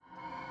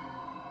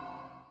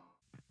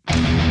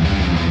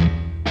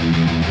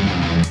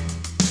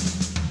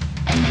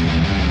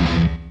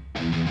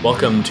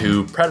Welcome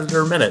to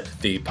Predator Minute,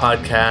 the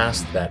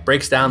podcast that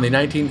breaks down the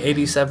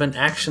 1987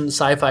 action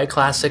sci-fi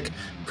classic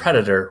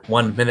Predator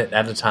 1 minute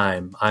at a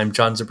time. I'm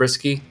John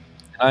Zabriskie.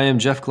 I am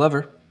Jeff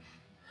Glover.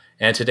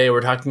 And today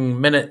we're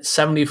talking minute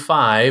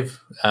 75.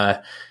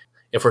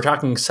 If we're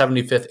talking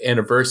 75th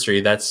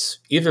anniversary, that's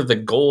either the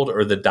gold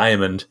or the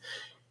diamond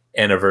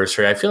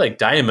anniversary. I feel like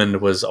diamond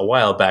was a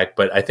while back,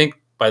 but I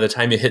think by the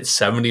time you hit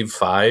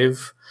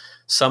 75,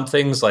 some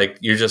things like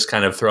you're just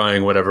kind of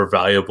throwing whatever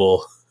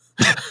valuable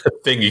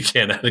thing you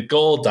can at it.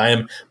 Gold,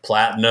 diamond,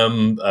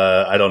 platinum,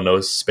 I don't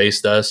know, space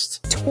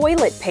dust.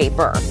 Toilet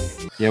paper.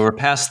 Yeah, we're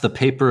past the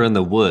paper and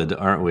the wood,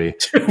 aren't we?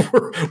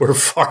 we're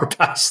far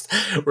past.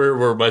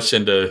 We're much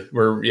into.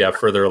 We're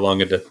further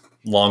along into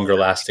longer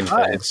lasting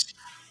things.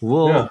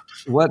 Well, yeah.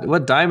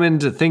 What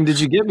diamond thing did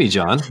you get me,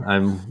 John?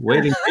 I'm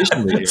waiting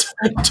patiently.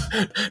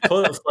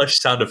 Toilet flush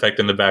sound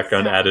effect in the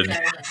background added.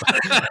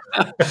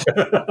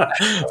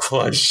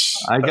 Flush.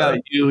 I got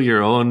you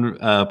your own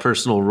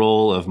personal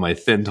roll of my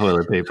thin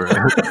toilet paper.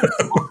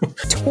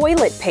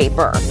 Toilet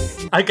paper.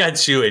 I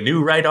got you a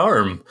new right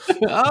arm.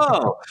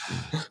 Oh,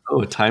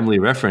 timely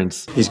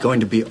reference. He's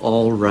going to be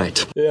all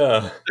right.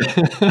 Yeah.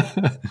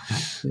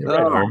 Right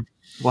arm.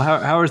 Well,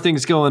 how are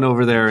things going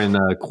over there in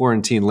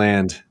quarantine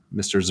land,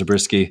 Mr.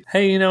 Zabriskie?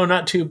 Hey,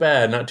 not too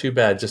bad. Not too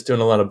bad. Just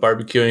doing a lot of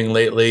barbecuing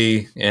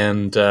lately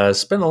and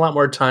spending a lot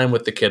more time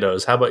with the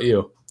kiddos. How about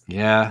you?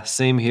 Yeah,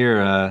 same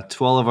here.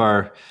 To all of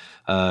our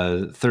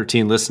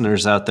 13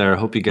 listeners out there, I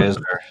hope you guys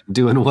are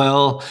doing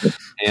well.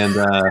 And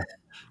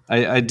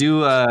I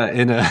do,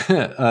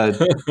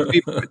 to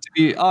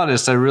be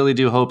honest, I really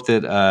do hope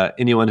that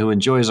anyone who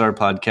enjoys our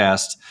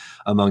podcast,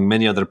 among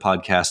many other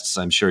podcasts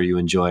I'm sure you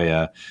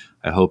enjoy,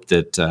 I hope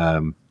that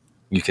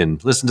you can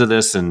listen to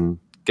this and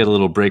get a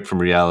little break from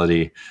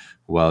reality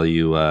while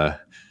you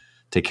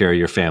take care of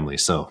your family.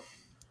 So,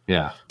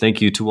 yeah,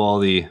 thank you to all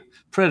the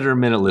Predator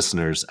Minute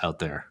listeners out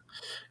there.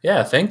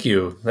 Yeah, thank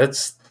you.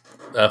 That's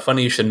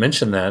funny you should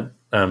mention that.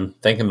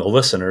 Thanking the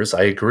listeners.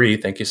 I agree.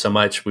 Thank you so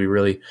much. We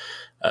really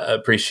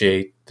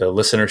appreciate the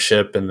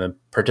listenership and the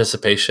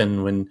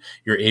participation when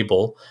you're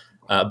able.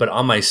 But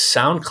on my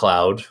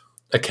SoundCloud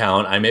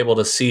account, I'm able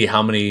to see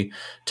how many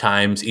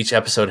times each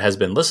episode has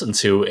been listened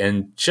to.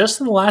 And just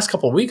in the last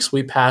couple of weeks,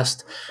 we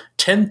passed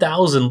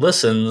 10,000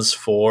 listens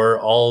for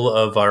all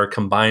of our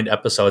combined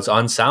episodes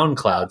on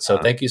SoundCloud. So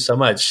thank you so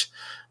much,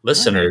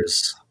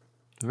 listeners.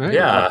 Right.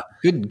 Yeah.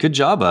 Good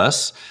job,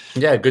 us.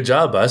 Yeah, good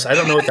job, us. I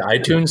don't know what the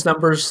iTunes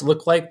numbers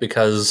look like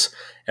because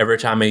every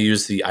time I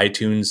use the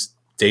iTunes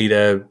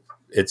data,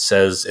 it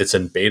says it's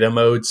in beta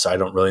mode. So I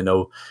don't really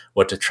know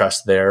what to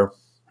trust there.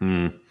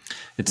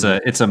 It's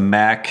a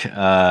Mac.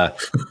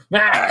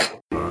 Mac.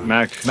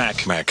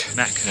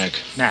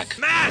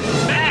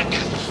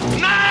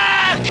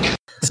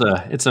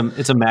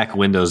 It's a Mac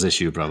Windows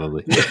issue,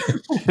 probably.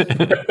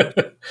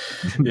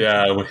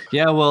 Yeah.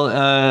 Well,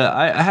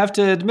 I have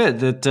to admit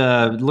that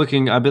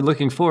I've been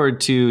looking forward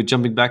to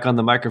jumping back on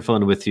the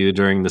microphone with you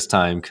during this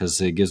time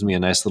because it gives me a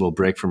nice little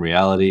break from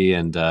reality,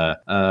 and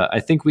I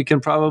think we can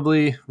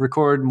probably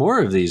record more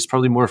of these,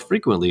 probably more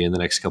frequently in the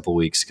next couple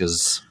weeks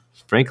because.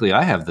 Frankly,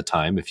 I have the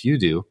time if you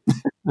do.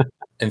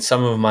 And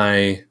some of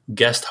my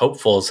guest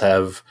hopefuls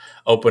have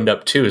opened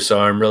up too. So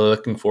I'm really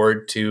looking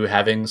forward to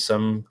having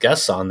some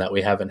guests on that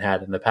we haven't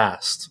had in the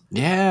past.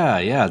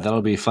 Yeah.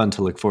 That'll be fun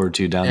to look forward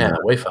to down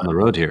the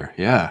road here.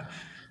 Yeah.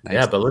 Nice.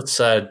 Yeah, but let's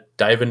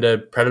dive into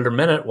Predator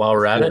Minute while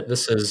we're at it.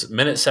 This is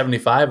minute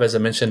 75, as I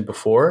mentioned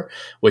before,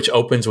 which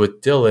opens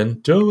with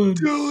Dylan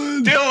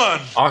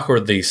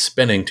awkwardly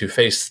spinning to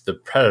face the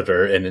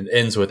Predator, and it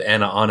ends with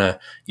Anna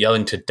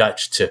yelling to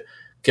Dutch to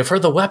give her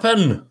the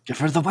weapon! Give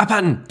her the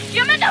weapon!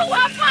 Give me the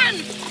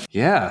weapon!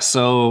 Yeah,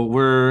 so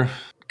we're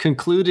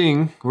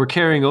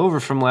carrying over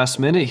from last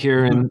minute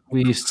here, and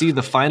we see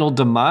the final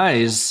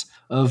demise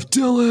of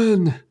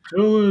Dylan.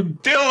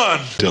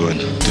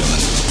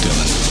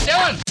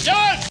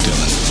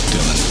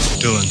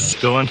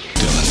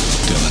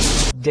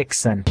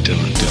 Dixon.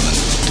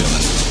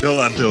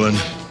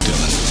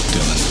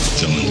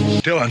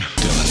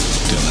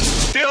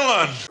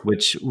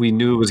 Which we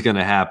knew was going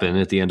to happen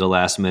at the end of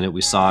last minute.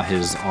 We saw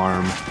his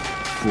arm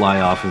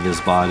fly off of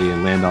his body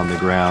and land on the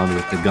ground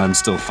with the gun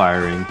still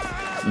firing.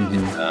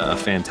 A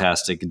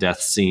fantastic death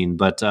scene.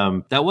 But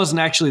that wasn't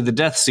actually the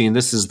death scene.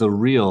 This is the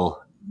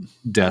real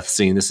death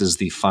scene. This is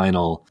the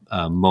final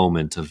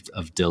moment of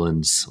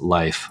Dylan's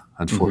life,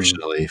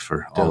 unfortunately,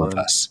 for all of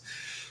us.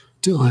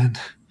 Dylan.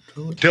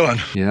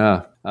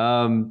 Yeah.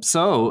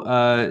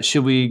 So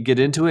should we get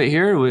into it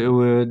here?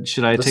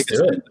 Should I take us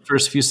through the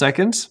first few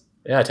seconds?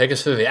 Yeah, take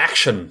us through the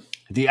action.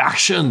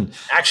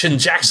 Action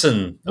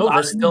Jackson. Oh,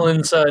 that's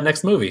Dylan's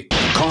next movie.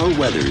 Carl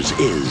Weathers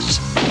is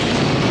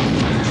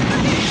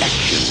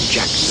Action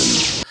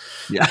Jackson.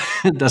 Yeah,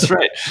 that's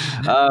right.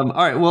 All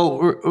right. Well,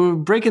 we're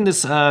breaking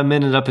this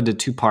minute up into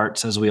two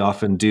parts, as we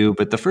often do.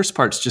 But the first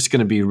part's just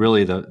going to be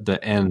really the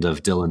end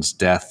of Dylan's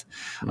death,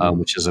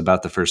 which is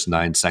about the first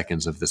 9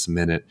 seconds of this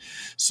minute.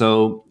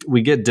 So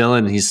we get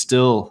Dylan. He's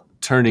still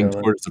turning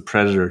towards the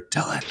Predator.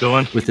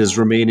 Dylan. With his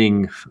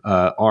remaining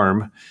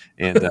arm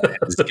and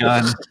his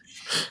gun.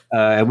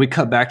 And we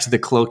cut back to the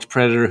cloaked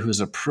Predator who's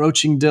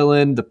approaching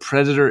Dylan. The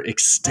Predator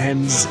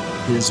extends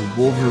his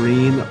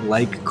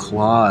Wolverine-like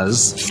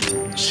claws.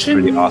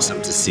 Shing. Pretty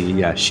awesome to see.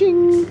 Yeah,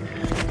 shing.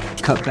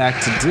 Cut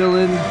back to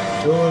Dylan.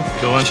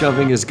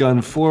 Shoving his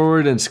gun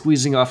forward and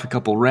squeezing off a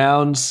couple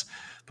rounds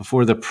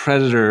before the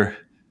Predator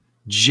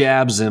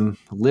jabs him,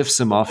 lifts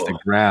him off the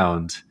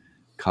ground,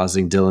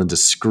 causing Dylan to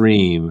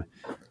scream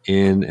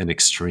in an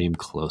extreme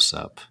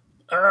close-up.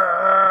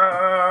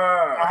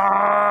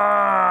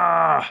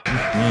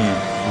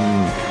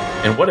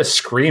 And what a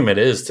scream it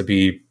is to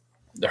be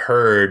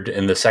heard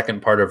in the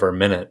second part of our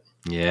minute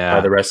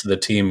by the rest of the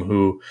team,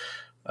 who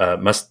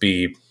must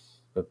be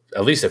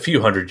at least a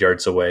few hundred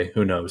yards away.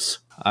 Who knows?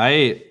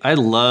 I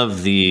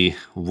love the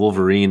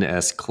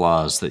Wolverine-esque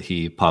claws that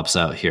he pops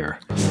out here.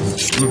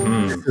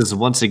 This is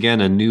once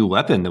again a new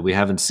weapon that we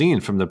haven't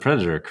seen from the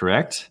Predator,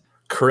 correct?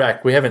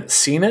 Correct. We haven't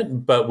seen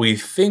it, but we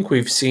think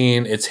we've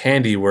seen its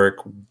handiwork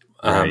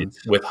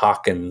with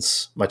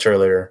Hawkins much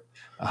earlier.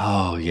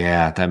 Oh,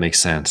 yeah, that makes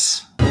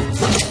sense.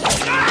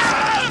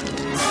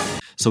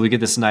 So we get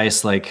this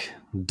nice, like,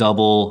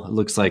 double, it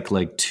looks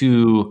like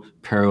two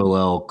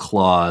parallel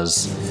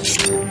claws.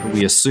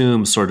 We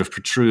assume sort of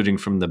protruding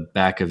from the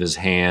back of his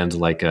hand,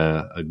 like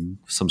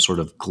some sort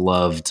of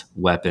gloved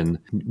weapon.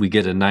 We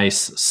get a nice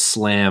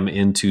slam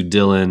into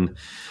Dylan,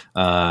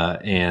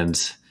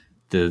 and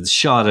the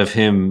shot of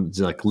him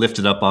like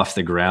lifted up off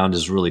the ground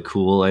is really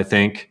cool, I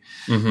think.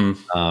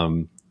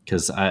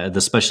 Because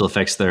the special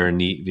effects there are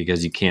neat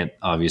because you can't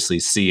obviously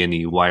see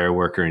any wire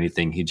work or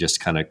anything. He just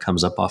kind of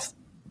comes up off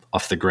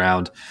the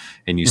ground,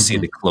 and you see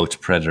the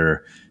cloaked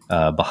Predator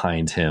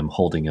behind him,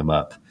 holding him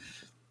up.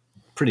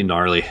 Pretty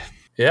gnarly.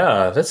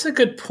 Yeah, that's a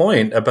good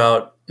point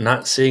about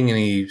not seeing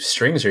any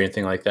strings or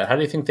anything like that. How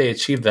do you think they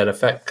achieved that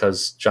effect?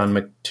 Because John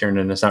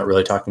McTiernan is not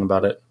really talking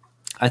about it.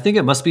 I think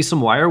it must be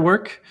some wire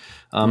work.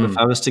 If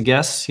I was to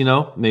guess,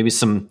 maybe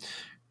some,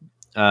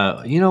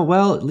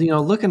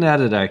 looking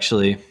at it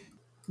actually,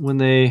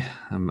 when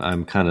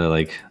I'm kind of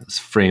like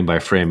frame by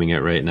framing it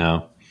right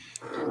now.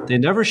 They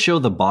never show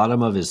the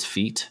bottom of his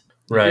feet.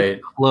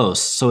 Right. Close.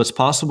 So it's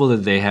possible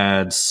that they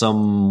had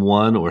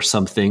someone or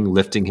something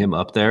lifting him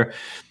up there.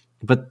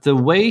 But the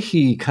way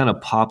he kind of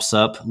pops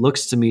up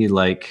looks to me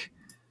like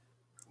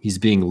he's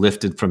being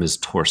lifted from his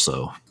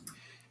torso.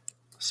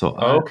 So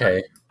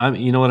okay.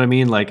 You know what I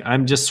mean? Like,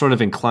 I'm just sort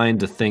of inclined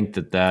to think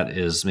that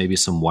is maybe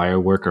some wire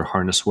work or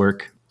harness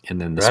work.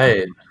 And then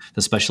the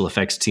special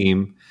effects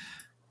team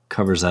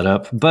covers that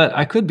up. But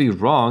I could be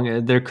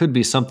wrong. There could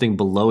be something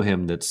below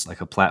him that's like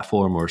a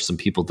platform or some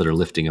people that are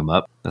lifting him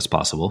up. That's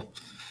possible.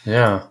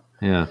 Yeah.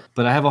 Yeah.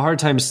 But I have a hard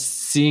time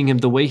seeing him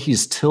the way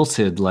he's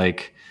tilted,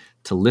 like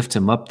to lift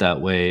him up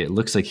that way. It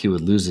looks like he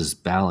would lose his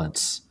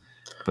balance.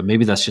 But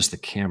maybe that's just the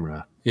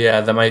camera.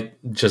 Yeah, that might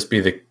just be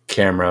the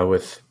camera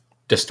with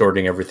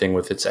distorting everything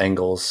with its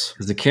angles.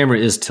 Because the camera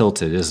is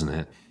tilted, isn't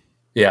it?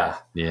 Yeah.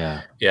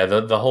 Yeah. Yeah,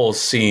 the whole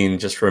scene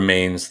just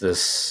remains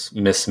this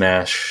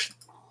mismatch?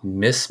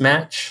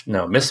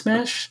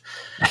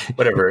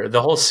 Whatever.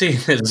 The whole scene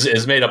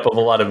is made up of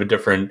a lot of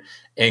different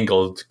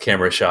angled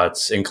camera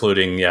shots,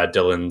 including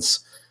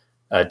Dylan's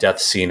death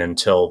scene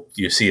until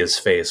you see his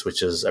face,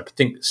 which is, I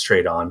think,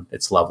 straight on.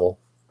 It's level.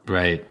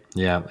 Right.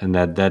 Yeah, and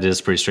that is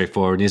pretty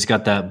straightforward. He's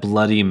got that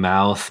bloody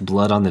mouth,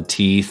 blood on the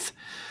teeth.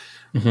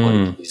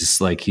 He's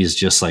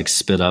just like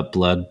spit up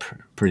blood.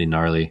 Pretty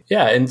gnarly.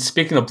 Yeah, and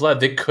speaking of blood,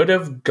 they could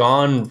have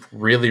gone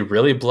really,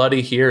 really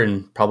bloody here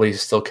and probably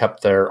still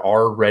kept their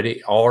R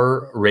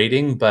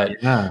rating.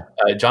 But John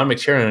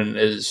McTiernan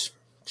is,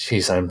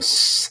 I'm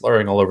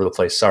slurring all over the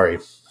place. Sorry.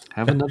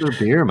 Have another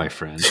beer, my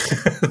friend.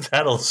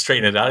 That'll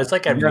straighten it out. It's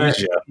like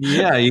amnesia.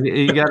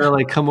 You got to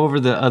like come over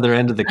the other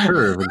end of the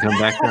curve and come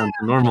back down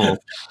to normal.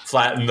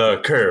 Flatten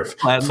the curve.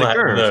 Flatten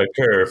the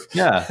curve.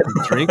 Yeah.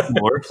 Drink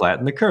more,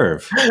 flatten the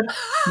curve.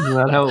 Isn't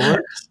that how it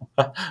works?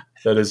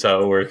 That is how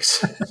it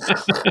works.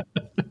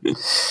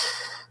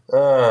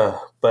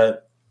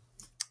 But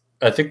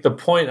I think the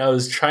point I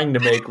was trying to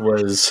make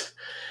was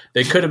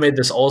they could have made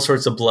this all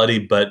sorts of bloody,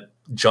 but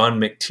John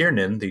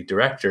McTiernan, the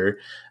director,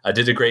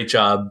 did a great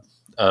job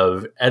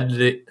of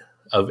editing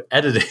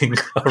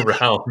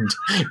around.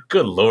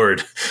 Good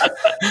Lord.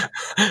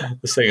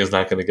 This thing is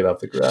not going to get off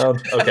the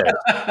ground. Okay.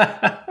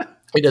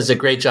 He does a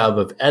great job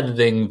of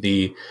editing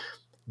the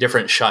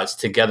different shots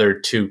together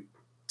to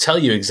tell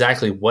you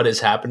exactly what is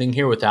happening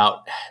here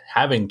without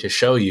having to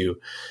show you.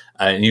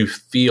 And you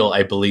feel,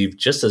 I believe,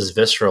 just as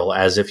visceral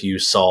as if you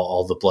saw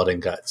all the blood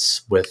and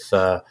guts, with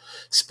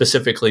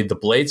specifically the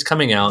blades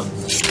coming out,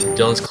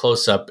 Dylan's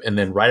close-up, and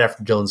then right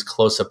after Dylan's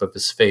close-up of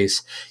his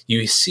face,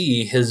 you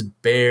see his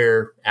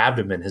bare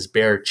abdomen, his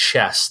bare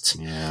chest,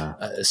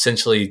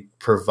 essentially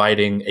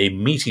providing a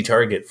meaty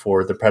target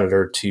for the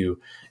Predator to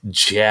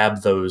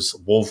jab those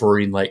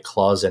Wolverine-like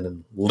claws in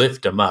and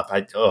lift him up.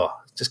 I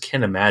just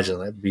can't imagine.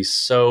 That'd be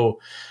so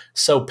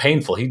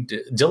painful.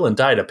 Dylan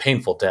died a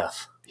painful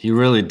death. He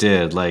really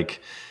did.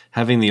 Like,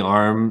 having the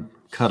arm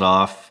cut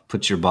off,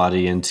 put your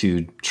body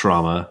into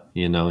trauma,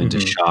 into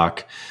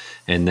shock.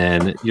 And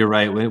then you're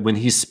right. When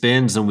he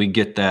spins and we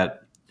get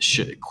that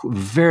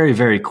very,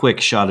 very quick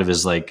shot of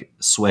his like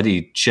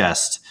sweaty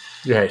chest.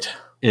 Right.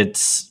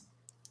 It's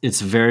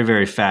very,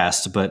 very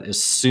fast. But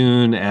as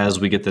soon as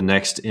we get the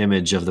next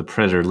image of the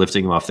predator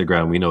lifting him off the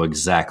ground, we know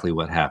exactly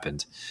what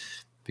happened,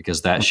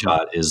 because that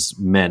shot is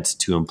meant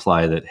to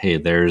imply that, hey,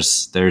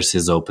 there's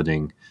his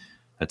opening.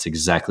 That's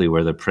exactly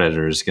where the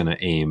predator is going to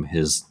aim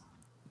his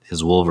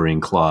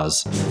Wolverine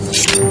claws.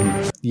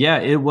 Yeah,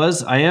 it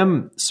was. I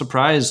am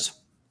surprised.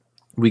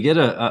 We get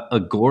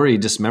a gory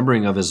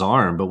dismembering of his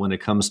arm, but when it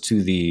comes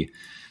to the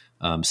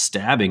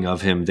stabbing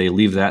of him, they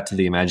leave that to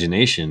the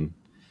imagination.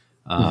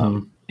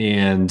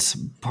 And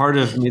part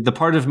of me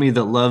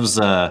that loves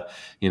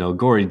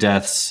gory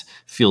deaths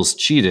feels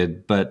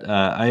cheated. But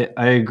I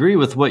agree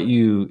with what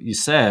you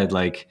said.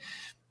 Like,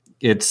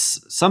 it's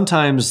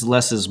sometimes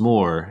less is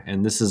more,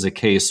 and this is a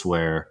case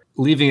where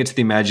leaving it to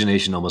the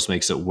imagination almost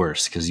makes it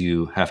worse, because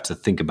you have to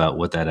think about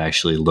what that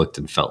actually looked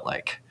and felt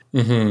like.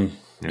 Mm-hmm.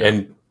 Yeah.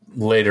 And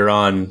later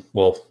on,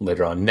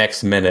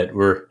 next minute,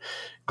 we're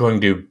going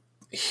to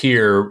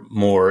hear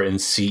more and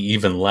see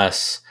even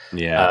less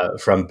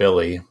from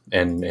Billy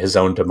and his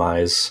own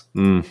demise.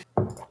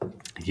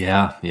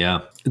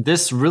 Yeah.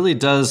 This really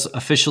does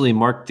officially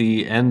mark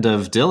the end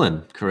of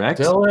Dylan, correct?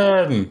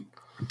 Dylan.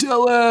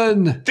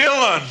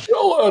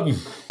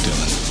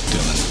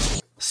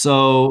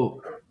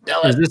 So,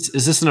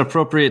 is this an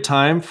appropriate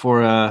time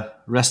for a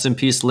rest in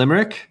peace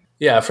limerick?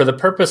 Yeah, for the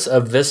purpose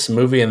of this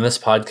movie and this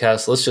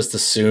podcast, let's just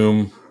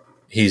assume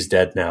he's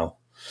dead now.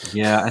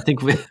 Yeah, I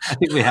think we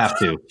have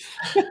to.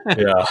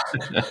 Yeah,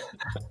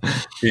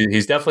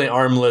 he's definitely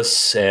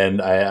armless,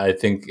 and I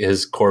think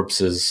his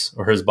corpse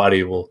or his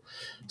body will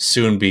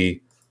soon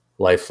be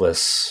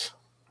lifeless.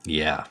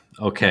 Yeah.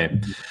 Okay.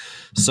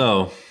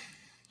 So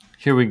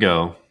here we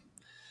go.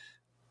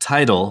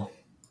 Title: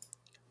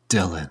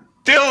 Dylan.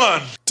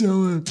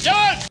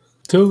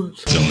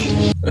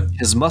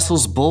 His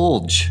muscles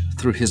bulge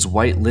through his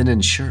white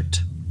linen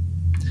shirt.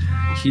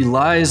 He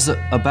lies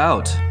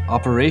about,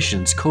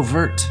 operations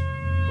covert.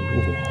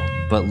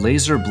 But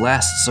laser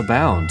blasts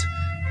abound.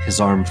 His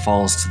arm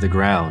falls to the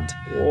ground.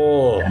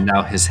 Whoa. And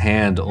now his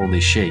hand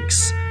only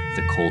shakes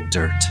the cold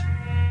dirt.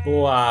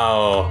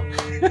 Wow.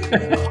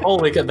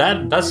 Holy God,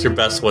 that's your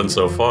best one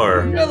so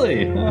far.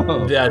 Really?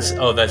 Oh.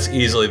 That's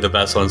easily the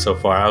best one so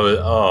far.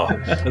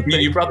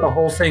 You brought the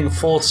whole thing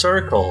full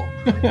circle.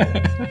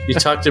 You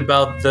talked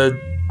about the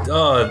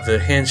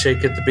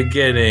handshake at the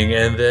beginning,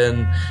 and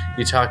then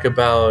you talk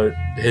about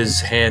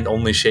his hand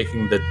only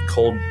shaking the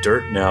cold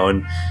dirt now,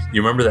 and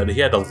you remember that he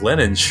had a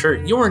linen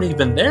shirt. You weren't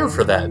even there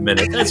for that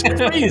minute. That's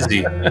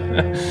crazy.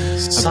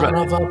 Son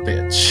of a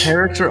bitch.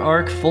 Character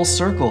arc full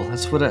circle.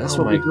 That's what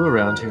we do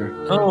around here.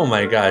 Oh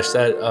my gosh,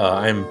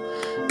 I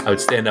would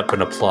stand up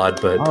and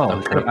applaud, but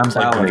I'm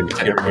bowing.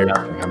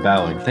 I'm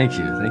bowing. Thank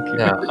you.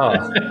 Yeah.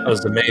 That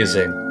was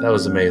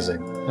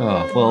amazing.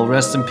 Oh, well,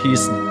 rest in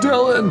peace,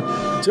 Dylan.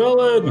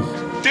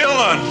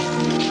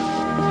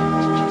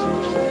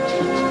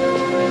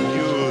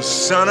 You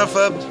son of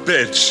a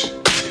bitch.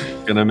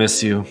 Gonna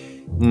miss you.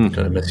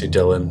 Gonna miss you,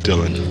 Dylan.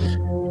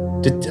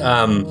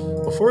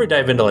 Before we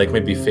dive into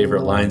maybe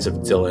favorite lines of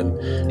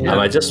Dylan,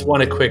 I just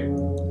want a quick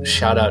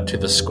shout out to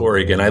the score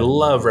again. I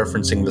love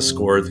referencing the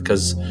score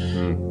because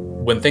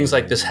when things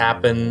like this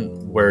happen,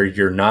 where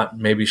you're not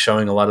maybe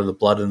showing a lot of the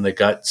blood and the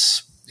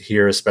guts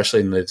here,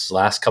 especially in this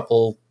last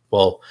couple.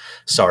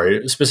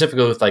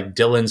 Specifically with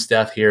Dylan's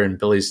death here and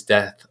Billy's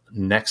death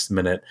next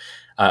minute,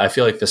 I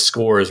feel like the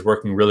score is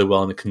working really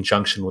well in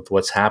conjunction with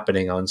what's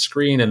happening on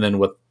screen and then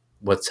with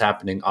what's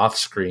happening off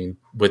screen.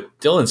 With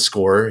Dylan's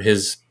score,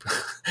 his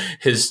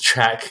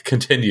track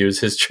continues.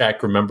 His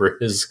track, remember,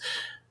 is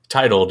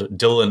titled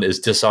 "Dylan is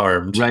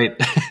Disarmed." Right.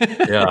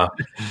 Yeah.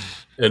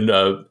 And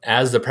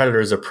as the Predator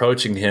is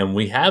approaching him,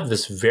 we have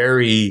this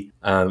very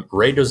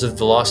Raiders of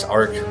the Lost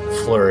Ark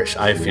flourish,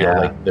 I feel,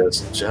 like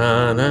this.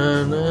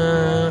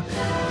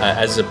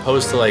 As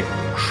opposed to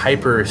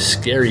hyper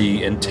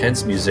scary,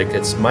 intense music,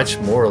 it's much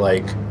more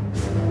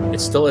it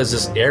still has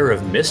this air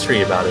of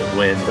mystery about it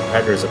when the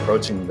Predator is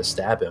approaching him to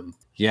stab him.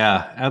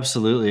 Yeah,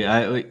 absolutely.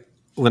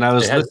 When I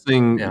was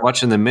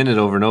watching the minute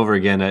over and over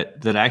again,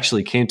 that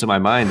actually came to my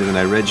mind, and then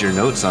I read your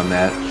notes on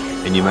that,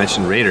 and you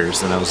mentioned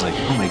Raiders, and I was like,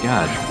 oh my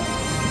God.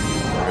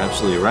 You're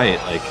absolutely right.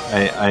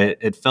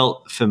 It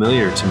felt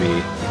familiar to me,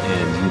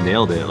 and you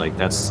nailed it.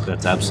 That's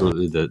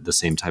absolutely the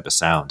same type of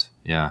sound.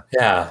 Yeah.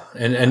 Yeah.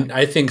 And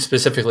I think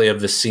specifically of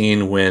the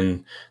scene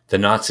when the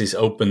Nazis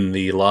open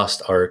the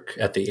Lost Ark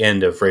at the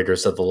end of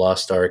Raiders of the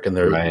Lost Ark, and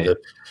the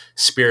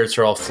spirits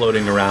are all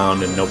floating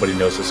around and nobody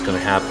knows what's going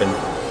to happen.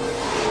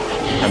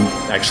 I'm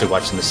actually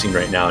watching the scene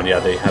right now, and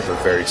they have a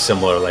very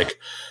similar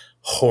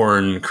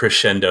horn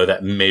crescendo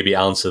that maybe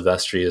Alan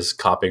Silvestri is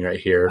copying right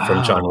here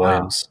from John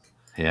Williams.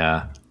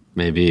 Yeah,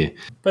 maybe.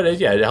 But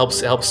it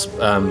helps. I don't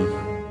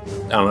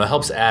know. It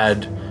helps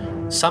add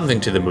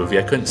something to the movie.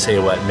 I couldn't say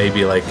what.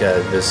 Maybe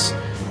this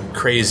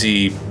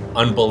crazy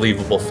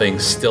unbelievable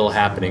things still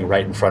happening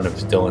right in front of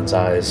Dylan's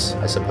eyes,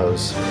 I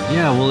suppose.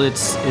 Yeah, well,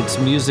 it's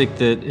music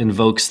that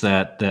invokes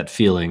that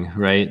feeling,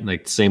 right?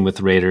 Like same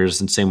with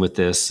Raiders and same with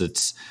this.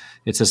 It's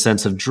a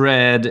sense of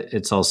dread.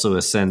 It's also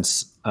a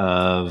sense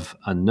of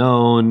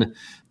unknown,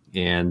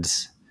 and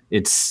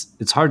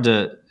it's hard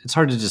to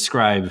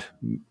describe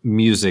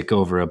music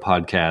over a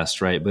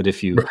podcast, right? But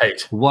if you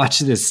watch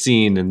this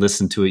scene and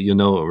listen to it, you'll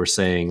know what we're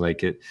saying.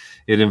 Like it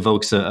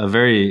invokes a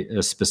very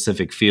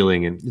specific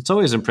feeling, and it's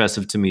always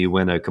impressive to me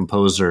when a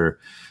composer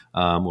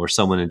or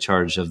someone in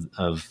charge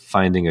of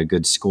finding a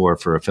good score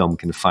for a film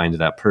can find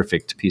that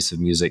perfect piece of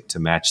music to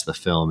match the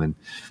film,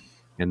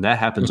 and that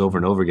happens over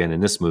and over again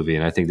in this movie.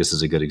 And I think this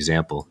is a good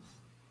example.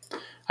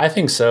 I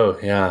think so,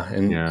 yeah,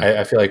 and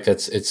I feel like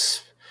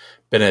it's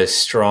been a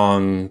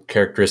strong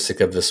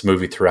characteristic of this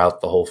movie throughout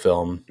the whole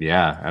film.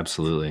 Yeah,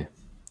 absolutely.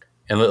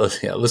 And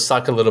let's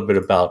talk a little bit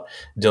about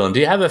Dylan.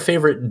 Do you have a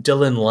favorite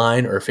Dylan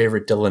line or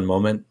favorite Dylan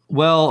moment?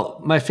 Well,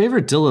 my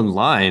favorite Dylan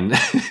line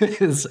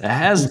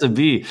has to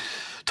be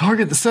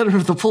target the center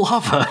of the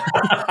palapa.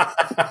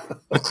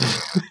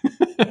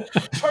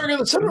 Target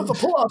the center of the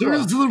palapa.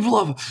 Target the center of the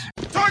palapa.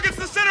 Targets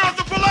the center of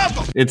the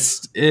palapa.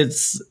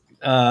 It's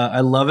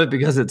I love it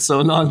because it's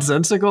so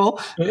nonsensical,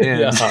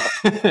 and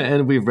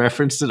and we've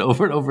referenced it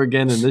over and over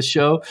again in this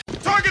show.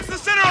 Targets the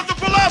center of the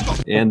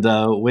palapa. And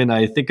when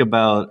I think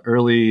about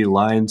early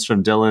lines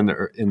from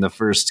Dylan in the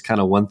first kind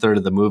of 1/3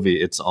 of the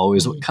movie, it's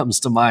always what comes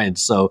to mind.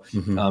 So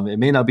it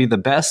may not be the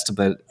best,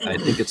 but I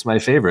think it's my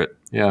favorite.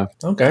 Yeah.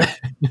 Okay.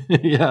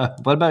 Yeah.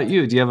 What about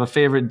you? Do you have a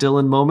favorite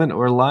Dylan moment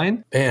or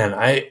line? Man,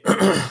 I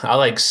I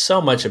like so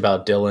much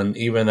about Dylan,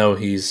 even though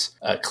he's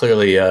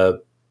clearly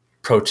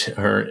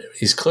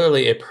he's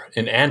clearly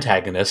an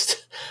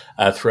antagonist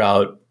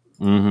throughout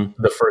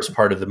the first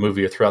part of the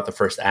movie or throughout the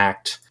first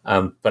act.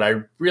 But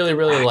I really,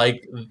 really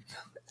like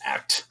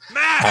act.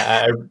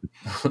 I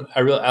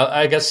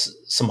guess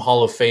some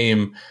Hall of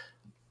Fame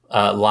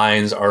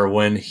lines are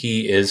when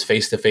he is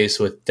face to face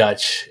with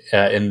Dutch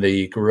in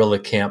the guerrilla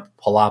camp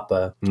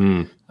Palapa,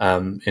 and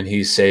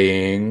he's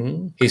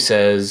having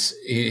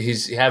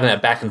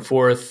that back and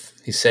forth.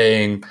 He's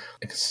saying,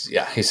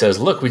 he says,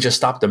 "Look, we just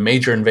stopped a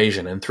major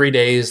invasion. In 3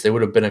 days, they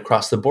would have been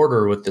across the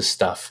border with this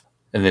stuff."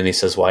 And then he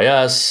says, "Why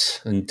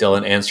us?" And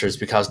Dylan answers,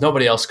 "Because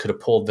nobody else could have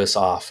pulled this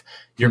off.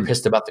 You're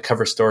pissed about the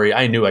cover story.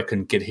 I knew I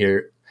couldn't get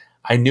here.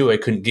 I knew I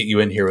couldn't get you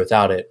in here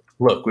without it.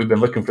 Look, we've been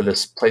looking for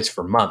this place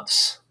for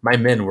months. My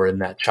men were in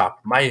that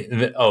chopper.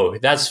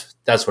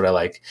 That's what I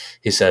like."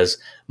 He says,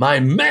 "My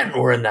men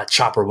were in that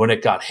chopper when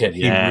it got hit."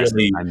 Yes, he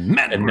really, my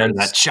men were in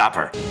that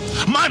chopper.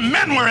 My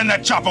men were in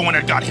that chopper when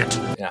it got hit.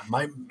 Yeah,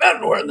 my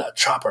men were in that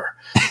chopper.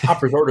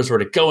 Hopper's orders were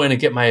to go in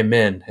and get my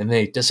men, and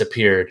they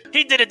disappeared.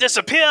 He didn't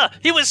disappear.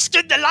 He was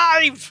skinned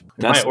alive.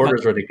 My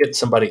orders were to get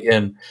somebody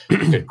in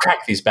to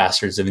crack these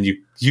bastards, and then you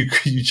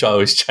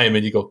always chime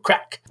in. You go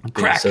crack.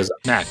 Crack. He says,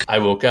 "I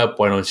woke up.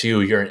 Why don't you?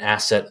 You're an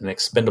asset, an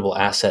expendable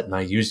asset, and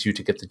I used you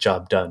to get the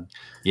job done."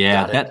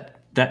 Yeah,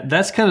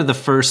 that's kind of the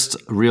first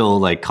real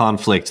like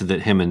conflict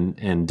that him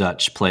and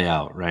Dutch play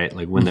out, right?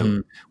 Like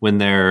when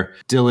they're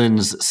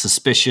Dylan's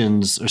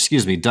suspicions, or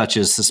excuse me,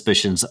 Dutch's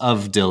suspicions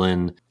of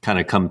Dylan kind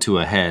of come to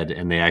a head,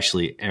 and they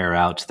actually air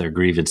out their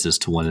grievances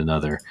to one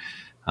another.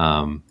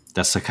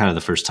 That's kind of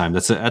the first time.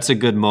 That's a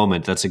good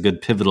moment. That's a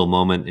good pivotal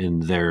moment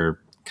in their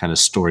kind of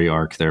story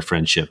arc, their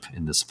friendship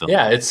in this film.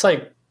 Yeah, it's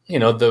like,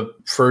 the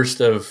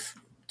first of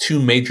two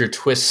major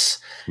twists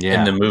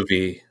in the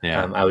movie.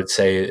 Yeah. I would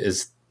say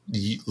is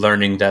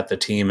learning that the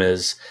team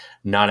is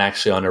not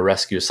actually on a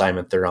rescue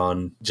assignment. They're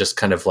on just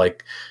kind of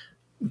like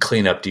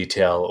cleanup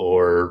detail,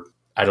 or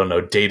I don't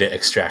know, data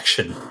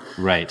extraction.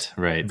 Right.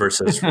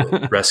 Versus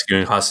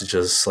rescuing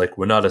hostages. Like,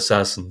 we're not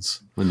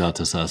assassins. We're not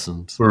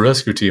assassins. We're a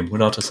rescue team. We're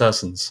not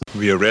assassins.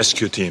 We're a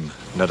rescue team,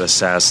 not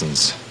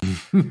assassins.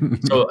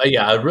 So,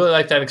 I really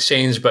like that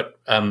exchange, but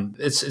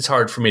it's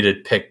hard for me to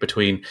pick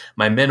between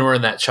my men were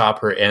in that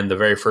chopper and the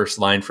very first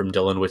line from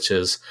Dylan, which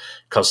is,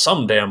 "'Cause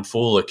some damn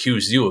fool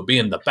accused you of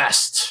being the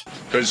best."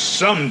 Because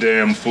some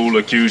damn fool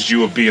accused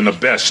you of being the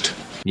best.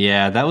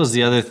 Yeah, that was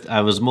the other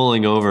I was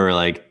mulling over.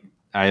 Like,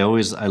 I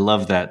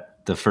love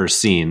that the first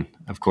scene,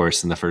 of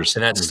course, in the first.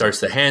 And that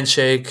starts the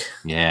handshake.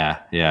 Yeah,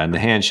 and the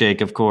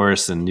handshake, of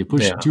course, and you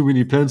push too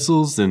many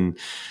pencils, and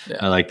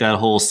I like that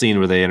whole scene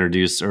where they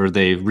introduce or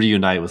they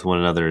reunite with one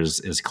another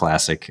is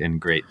classic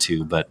and great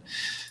too. But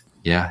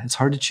yeah, it's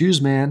hard to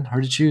choose, man.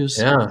 Hard to choose.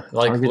 Yeah,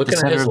 like target looking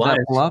the at his life.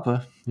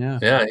 Palapa.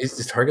 Yeah,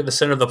 he's target the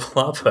center of the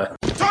palapa.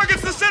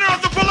 Targets the center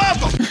of the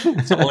palapa.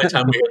 It's the only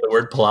time we hear the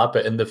word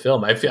palapa in the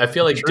film. I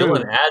feel like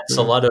Dylan adds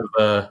a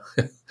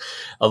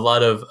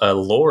lot of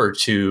lore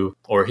to,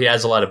 or he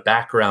has a lot of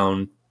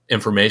background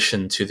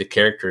information to the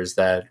characters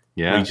that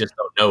we just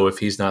don't know if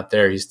he's not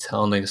there. He's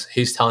telling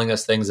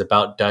us things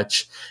about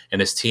Dutch and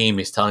his team.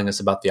 He's telling us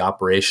about the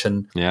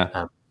operation.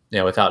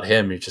 Without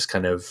him, you're just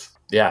kind of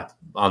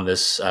on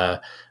this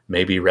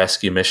maybe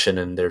rescue mission,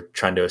 and they're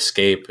trying to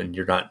escape, and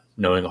you're not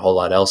knowing a whole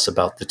lot else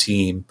about the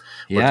team.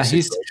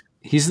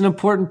 he's an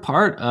important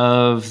part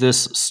of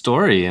this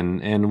story,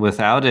 and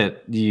without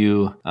it,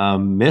 you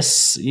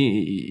miss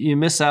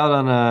out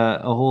on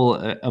a whole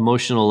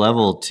emotional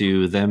level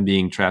to them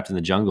being trapped in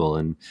the jungle,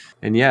 and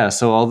yeah.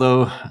 So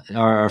although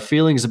our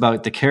feelings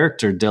about the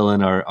character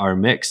Dylan are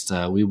mixed,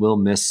 we will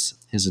miss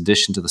his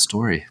addition to the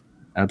story.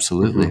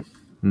 Absolutely.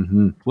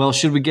 Well,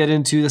 should we get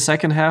into the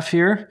second half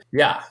here?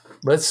 Yeah,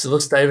 let's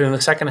dive into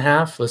the second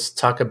half. Let's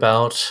talk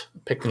about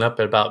picking up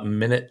at about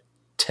minute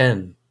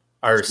 10.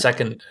 Our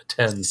second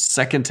 10.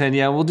 Second 10,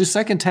 yeah. We'll do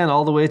second 10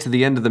 all the way to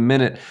the end of the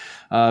minute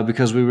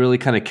because we really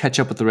kind of catch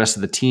up with the rest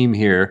of the team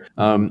here.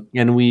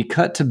 And we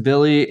cut to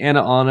Billy,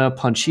 Anna,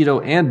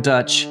 Panchito, and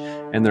Dutch,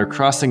 and they're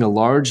crossing a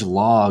large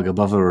log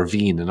above a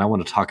ravine. And I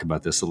want to talk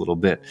about this a little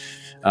bit.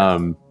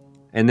 And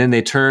then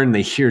they turn,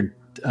 they hear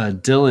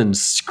Dylan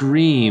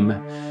scream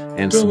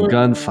and some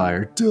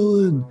gunfire.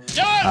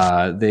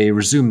 Dylan! They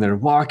resume their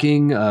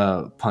walking.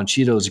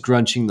 Panchito's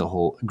grunting the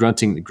whole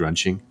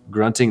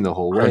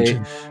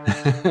way.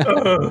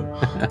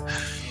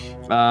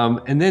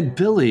 And then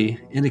Billy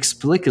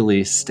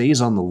inexplicably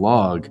stays on the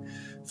log,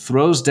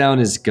 throws down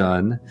his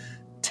gun,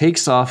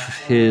 takes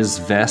off his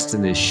vest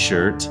and his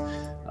shirt.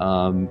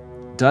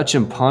 Dutch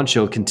and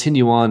Pancho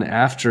continue on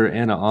after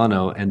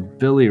Anna, and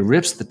Billy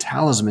rips the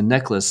talisman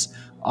necklace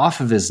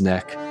off of his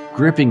neck,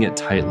 gripping it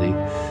tightly.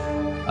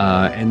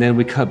 And then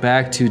we cut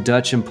back to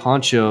Dutch and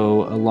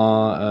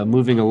Pancho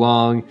moving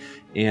along,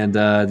 and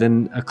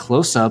then a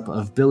close-up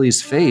of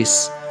Billy's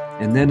face,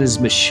 and then his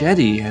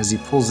machete as he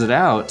pulls it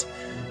out.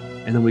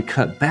 And then we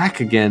cut back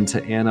again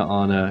to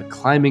Anna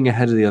climbing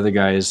ahead of the other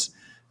guys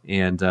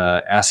and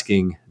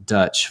asking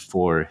Dutch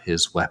for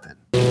his weapon.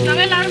 Dame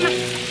el arma.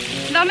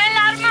 Dame el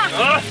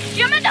arma.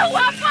 Give me the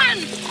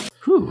weapon.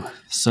 Whew.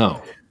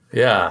 So,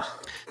 Yeah.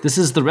 this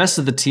is the rest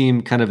of the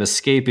team kind of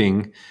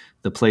escaping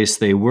the place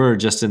they were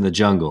just in the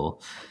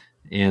jungle.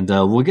 And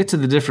we'll get to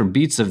the different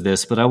beats of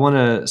this, but I want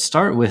to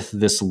start with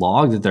this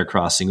log that they're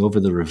crossing over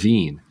the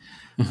ravine.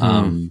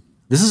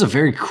 This is a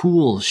very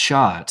cool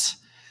shot.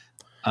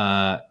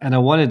 And I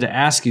wanted to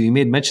ask you, you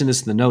made mention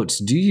this in the notes.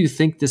 Do you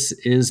think this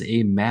is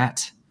a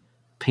matte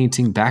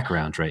painting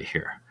background right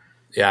here?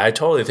 Yeah, I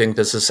totally think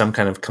this is some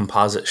kind of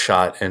composite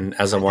shot. And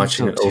as I'm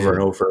watching it over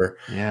and over,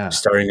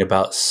 starting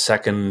about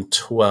second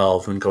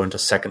 12 and going to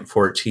second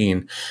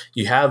 14,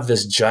 you have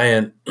this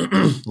giant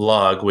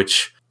log,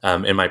 which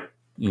in my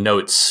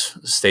notes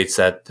states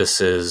that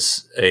this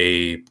is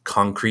a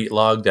concrete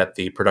log that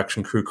the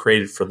production crew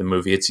created for the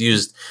movie. It's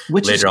used later on.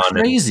 Which is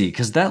crazy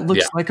because that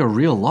looks like a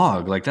real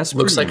log. Like that's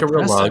looks like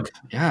impressive. A real log.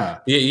 Yeah.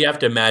 You have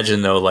to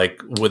imagine though,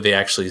 like would they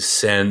actually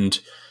send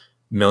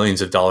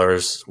millions of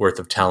dollars worth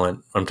of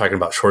talent? I'm talking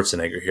about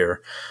Schwarzenegger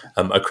here,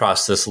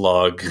 across this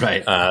log,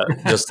 right?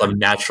 Just a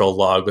natural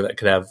log that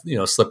could have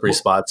slippery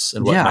spots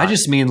and whatnot. Yeah, I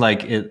just mean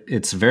like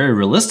it's very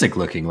realistic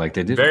looking, like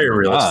they did. Very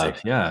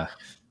realistic. Yeah.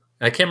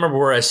 I can't remember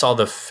where I saw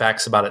the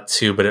facts about it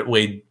too, but it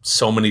weighed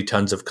so many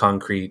tons of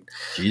concrete.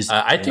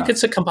 I think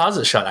it's a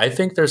composite shot. I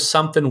think there's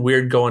something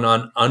weird going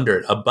on under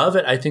it. Above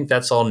it, I think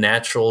that's all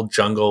natural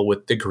jungle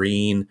with the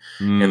green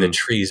and the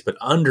trees. But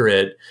under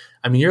it,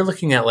 I mean, you're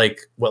looking at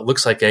like what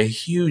looks like a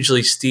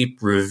hugely steep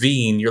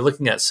ravine. You're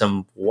looking at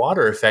some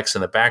water effects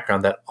in the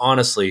background that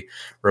honestly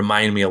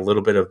remind me a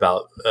little bit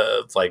about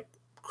like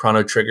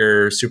Chrono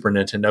Trigger, Super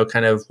Nintendo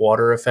kind of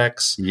water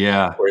effects.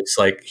 Yeah. Where it's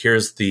like,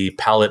 here's the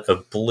palette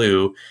of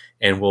blue,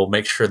 and we'll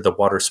make sure the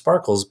water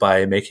sparkles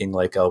by making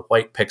like a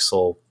white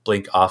pixel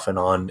blink off and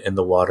on in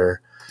the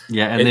water.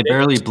 Yeah, and they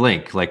barely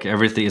blink. Like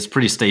everything is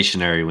pretty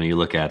stationary when you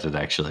look at it,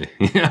 actually.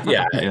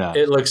 yeah,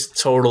 it looks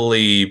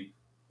totally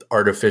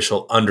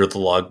artificial under the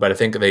log, but I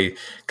think they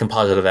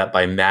composited that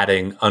by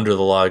matting under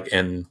the log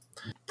and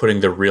putting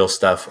the real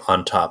stuff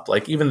on top.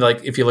 Like even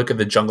like if you look at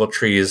the jungle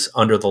trees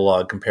under the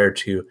log compared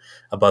to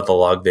above the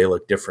log, they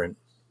look different.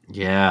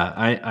 Yeah,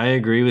 I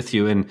agree with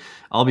you. And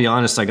I'll be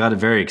honest, I got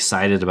very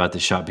excited about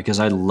this shot because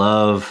I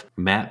love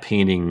matte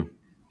painting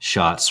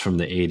shots from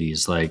the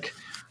 80s. Like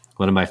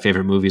one of my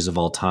favorite movies of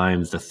all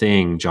time, The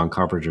Thing, John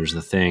Carpenter's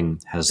The Thing,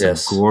 has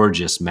some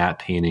gorgeous matte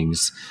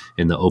paintings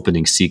in the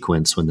opening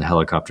sequence when the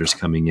helicopter's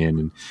coming in.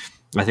 And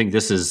I think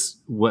this is,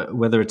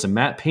 whether it's a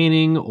matte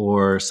painting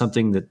or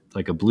something that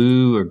like a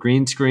blue or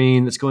green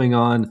screen that's going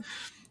on,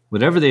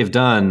 whatever they've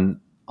done,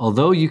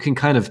 although you can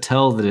kind of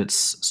tell that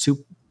it's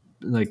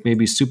like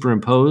maybe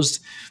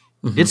superimposed,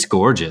 it's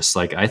gorgeous.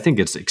 Like I think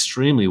it's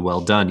extremely well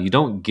done. You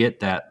don't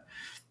get that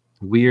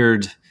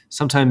weird,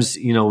 sometimes,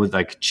 with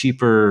like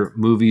cheaper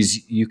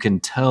movies, you can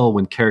tell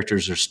when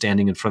characters are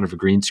standing in front of a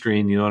green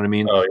screen. You know what I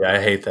mean? Oh yeah, I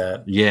hate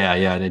that. Yeah.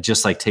 And it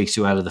just like takes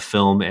you out of the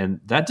film. And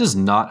that does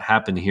not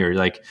happen here.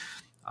 Like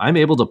I'm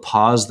able to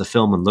pause the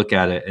film and look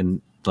at it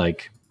and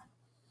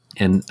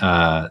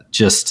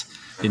just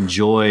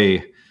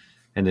enjoy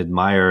and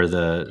admire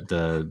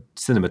the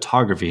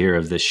cinematography here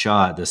of this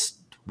shot, this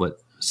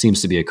what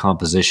seems to be a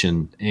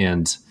composition,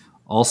 and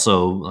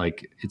also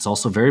like it's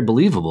also very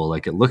believable.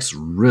 Like it looks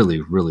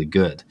really, really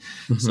good.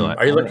 So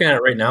are you looking at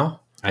it right now?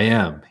 I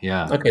am,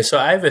 yeah. Okay, so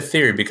I have a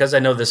theory because I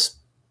know this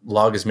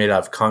log is made out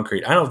of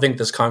concrete. I don't think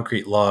this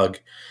concrete log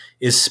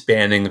is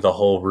spanning the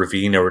whole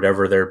ravine or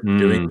whatever they're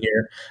doing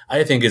here.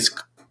 I think it's,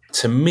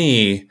 to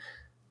me,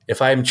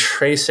 if I'm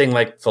tracing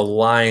like the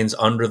lines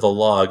under the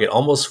log, it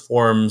almost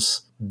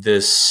forms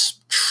this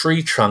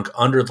tree trunk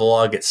under the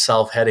log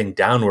itself heading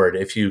downward.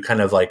 If you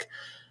kind of like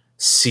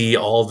see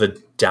all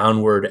the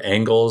downward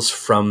angles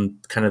from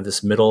kind of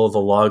this middle of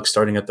the log,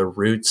 starting at the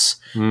roots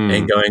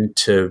and going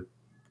to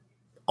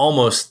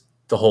almost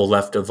the whole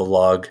left of the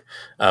log,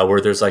 where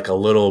there's like a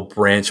little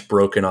branch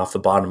broken off the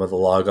bottom of the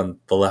log on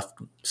the left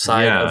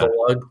side of the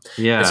log.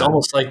 Yeah. It's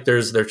almost like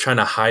they're trying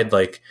to hide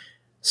like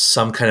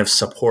some kind of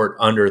support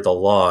under the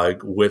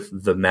log with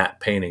the matte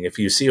painting. If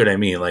you see what I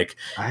mean, like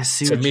I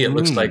see. To me, it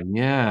looks like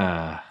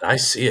I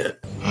see it.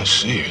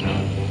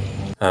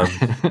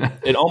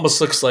 It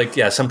almost looks like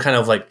some kind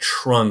of like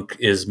trunk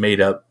is made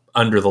up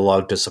under the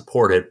log to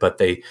support it, but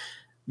they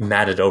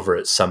matted over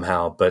it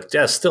somehow. But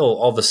still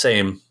all the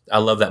same. I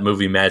love that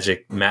movie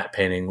magic matte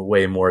painting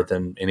way more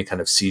than any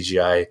kind of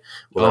CGI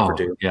will ever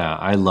do. Yeah,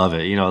 I love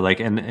it. Like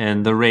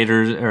and the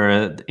Raiders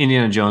or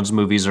Indiana Jones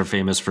movies are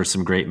famous for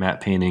some great matte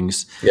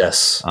paintings.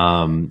 Yes.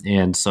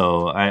 And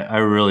so I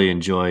really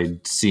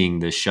enjoyed seeing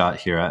this shot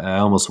here. I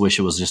almost wish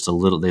it was just a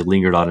little. They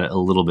lingered on it a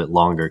little bit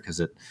longer because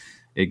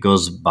it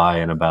goes by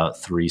in about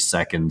 3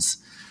 seconds.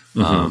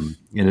 And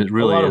it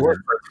really a lot of work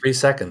for 3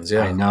 seconds.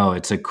 Yeah, I know,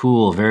 it's a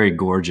cool, very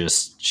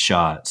gorgeous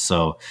shot.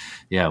 So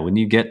when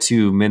you get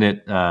to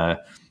minute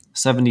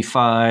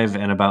 75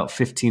 and about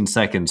 15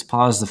 seconds,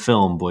 pause the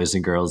film, boys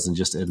and girls, and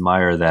just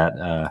admire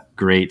that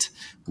great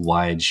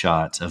wide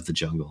shot of the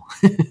jungle.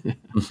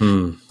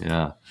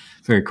 Yeah,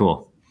 very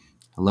cool.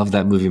 I love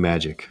that movie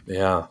magic.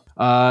 Yeah.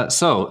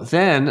 So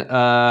then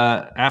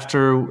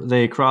after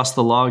they cross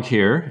the log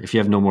here, if you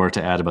have no more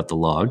to add about the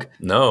log.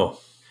 No.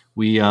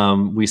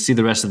 We see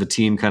the rest of the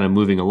team kind of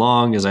moving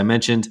along, as I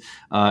mentioned,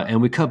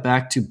 and we cut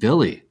back to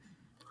Billy.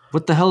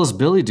 What the hell is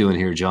Billy doing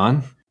here,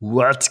 John?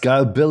 What's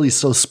got Billy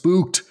so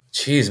spooked?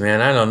 Jeez, man,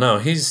 I don't know.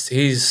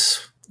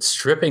 He's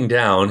stripping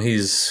down.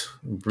 He's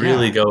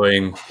really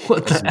going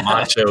as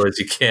macho as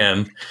he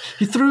can.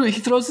 He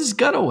throws his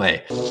gun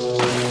away. He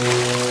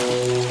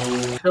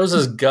throws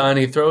his gun.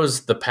 He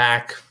throws the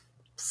pack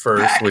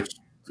first, which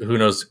who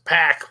knows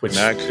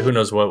who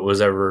knows what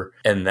was ever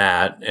in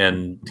that,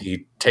 and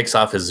he takes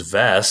off his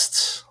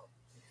vest.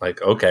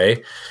 Like,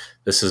 okay,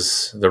 this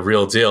is the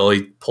real deal.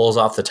 He pulls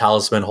off the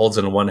talisman, holds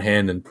it in one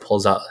hand, and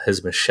pulls out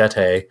his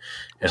machete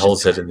and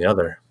holds it in the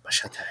other.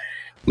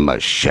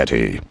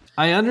 Machete.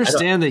 I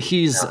understand that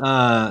he's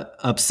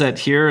upset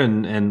here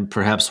and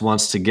perhaps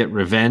wants to get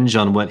revenge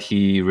on what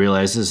he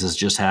realizes has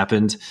just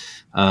happened.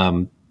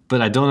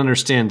 But I don't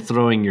understand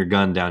throwing your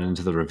gun down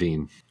into the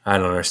ravine. I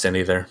don't understand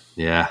either.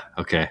 Yeah.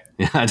 Okay.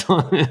 I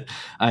don't.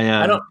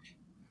 I don't.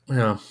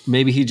 Yeah.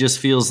 Maybe he just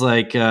feels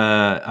like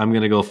I'm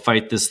going to go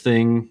fight this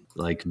thing,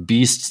 like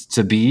beast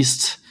to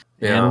beast,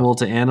 animal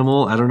to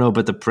animal. I don't know,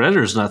 but the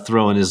Predator's not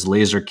throwing his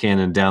laser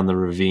cannon down the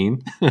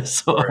ravine,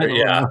 so I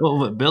don't know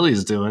what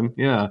Billy's doing.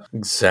 Yeah.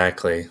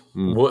 Exactly.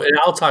 Well, and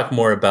I'll talk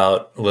more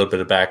about a little bit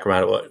of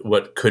background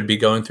what could be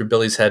going through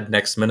Billy's head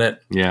next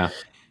minute. Yeah.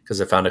 Because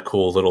I found a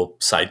cool little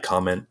side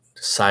comic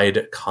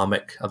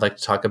I'd like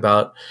to talk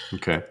about.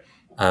 Okay.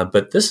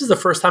 But this is the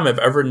first time I've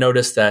ever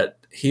noticed that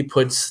he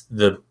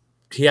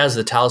has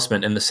the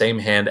talisman in the same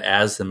hand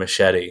as the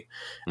machete.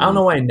 I don't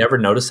know why I never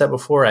noticed that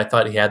before. I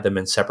thought he had them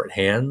in separate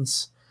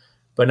hands.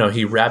 But no,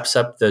 he wraps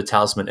up the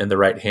talisman in the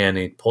right hand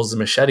and he pulls the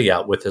machete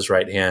out with his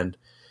right hand.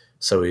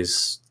 So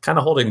he's kind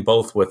of holding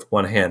both with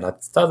one hand. I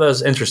thought that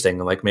was interesting.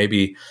 Like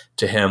maybe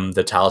to him,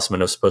 the talisman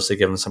was supposed to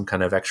give him some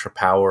kind of extra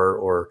power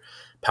or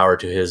power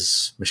to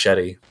his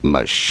machete.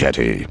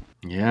 Machete.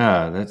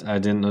 Yeah, I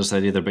didn't notice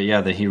that either. But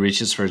that he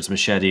reaches for his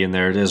machete and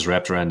there it is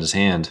wrapped around his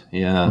hand.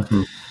 Yeah.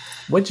 Mm-hmm.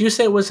 What did you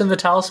say was in the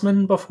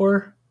talisman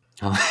before?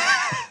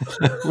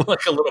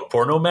 Like a little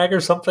porno mag or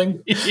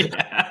something?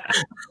 Yeah.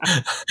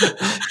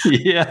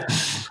 Yeah.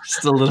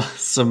 Just a little,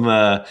 some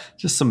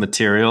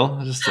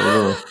material. Just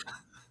a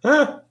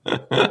little.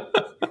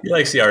 He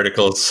likes the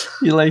articles.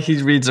 He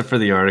reads it for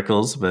the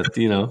articles, but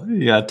you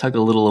gotta tuck a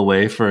little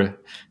away for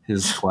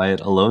his quiet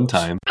alone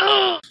time.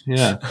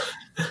 Yeah.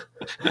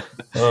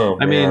 Oh,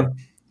 I mean,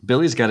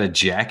 Billy's got a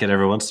jacket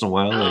every once in a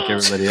while, like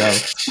everybody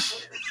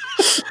else.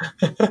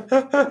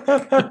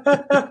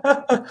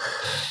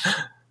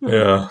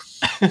 Yeah.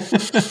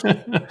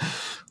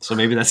 So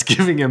maybe that's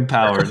giving him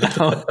power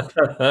now.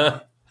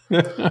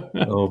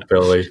 Oh,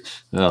 Billy.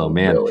 Oh,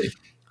 man. Billy.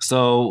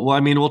 So,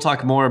 we'll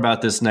talk more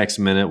about this next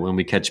minute when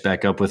we catch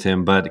back up with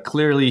him. But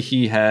clearly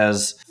he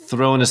has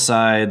thrown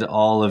aside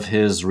all of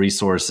his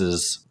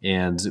resources.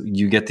 And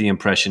you get the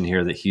impression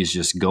here that he's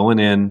just going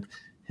in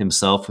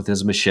himself with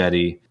his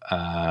machete.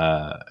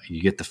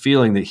 You get the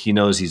feeling that he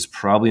knows he's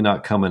probably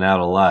not coming out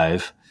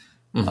alive.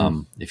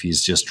 If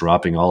he's just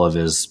dropping all of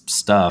his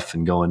stuff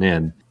and going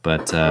in.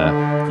 But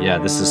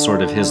this is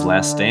sort of his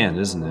last stand,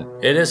 isn't it?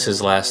 It is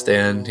his last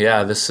stand.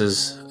 Yeah, this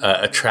is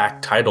a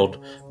track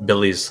titled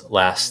Billy's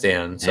Last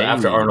Stand. So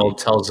after Arnold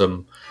tells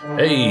him,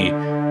 hey,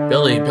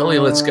 Billy,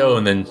 let's go,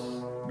 and then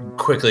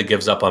quickly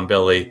gives up on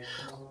Billy,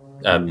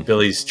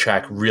 Billy's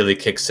track really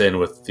kicks in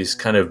with these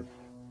kind of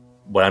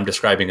what I'm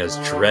describing as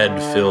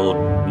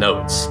dread-filled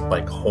notes,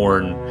 like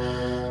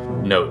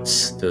horn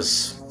notes.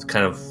 This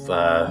kind of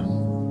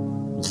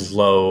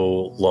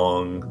low,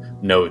 long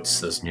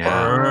notes. This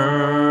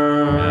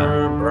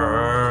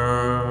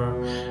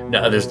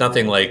No, there's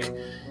nothing like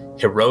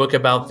heroic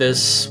about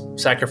this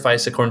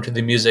sacrifice according to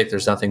the music.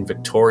 There's nothing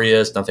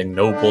victorious, nothing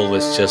noble.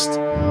 It's just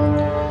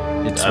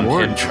it's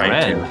more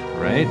dread,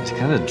 right? It's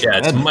kind of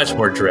dread. Yeah, it's much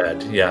more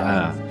dread.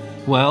 Yeah.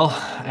 Well,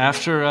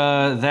 after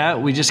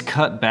that, we just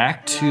cut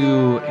back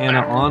to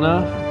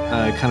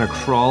Anna, kind of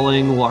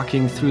crawling,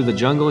 walking through the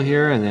jungle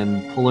here, and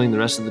then pulling the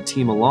rest of the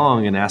team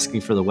along and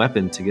asking for the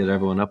weapon to get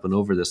everyone up and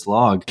over this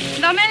log.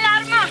 Dame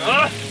el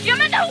arma! Give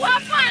me the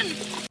weapon!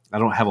 I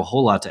don't have a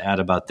whole lot to add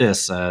about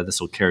this.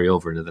 This will carry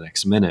over into the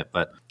next minute,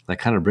 but that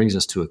kind of brings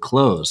us to a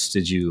close.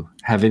 Did you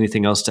have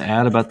anything else to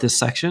add about this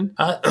section?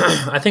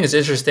 I think it's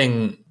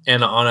interesting.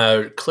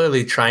 Anna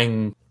clearly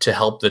trying to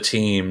help the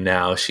team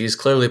now. She's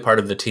clearly part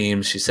of the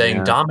team. She's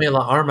saying, Dame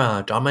la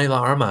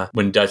arma.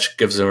 When Dutch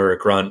gives her a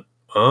grunt,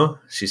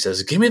 she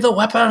says, give me the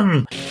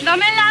weapon.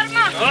 Dame el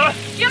arma!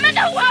 Give me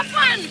the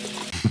weapon!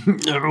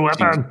 The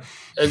weapon!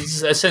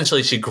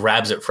 Essentially, she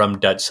grabs it from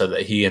Dutch so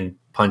that he and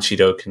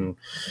Panchito can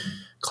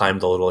climb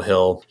the little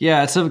hill.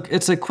 Yeah,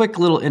 it's a quick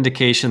little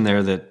indication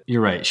there that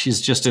you're right.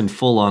 She's just in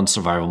full-on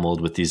survival mode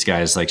with these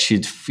guys. Like,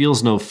 she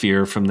feels no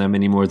fear from them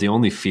anymore. The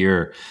only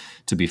fear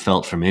to be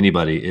felt from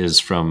anybody is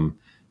from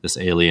this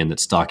alien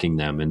that's stalking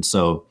them. And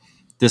so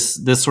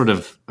this sort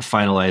of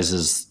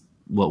finalizes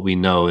what we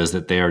know is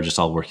that they are just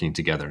all working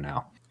together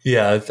now.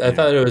 Yeah, I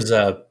thought it was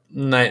a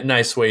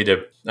nice way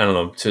to,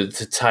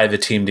 to tie the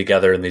team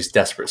together in these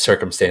desperate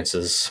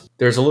circumstances.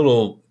 There's a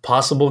little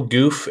possible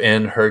goof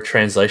in her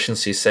translation.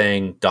 She's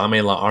saying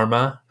Dame la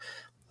arma.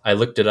 I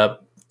looked it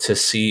up to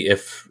see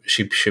if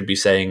she should be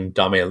saying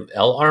Dame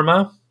el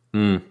arma.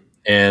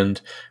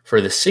 And for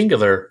the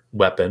singular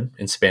weapon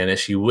in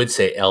Spanish, you would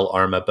say el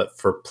arma, but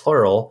for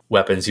plural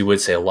weapons, you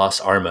would say las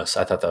armas.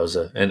 I thought that was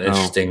an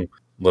interesting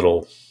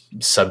little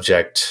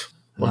subject.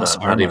 Las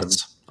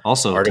armas.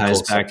 Also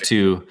ties back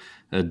to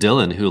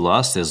Dylan, who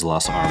lost his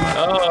Las Arma.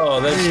 Oh,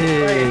 that's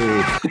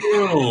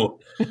right.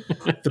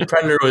 The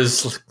Predator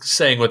was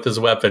saying with his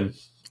weapon,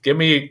 give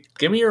me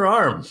your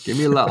arm. Give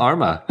me La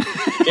Arma.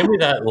 Give me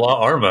that La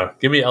Arma.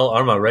 Give me El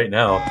Arma right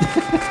now.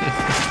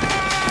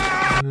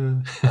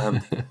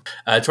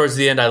 Towards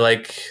the end, I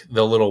like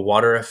the little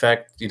water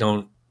effect. I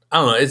don't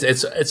know.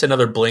 It's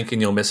another blink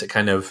and you'll miss it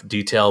kind of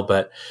detail,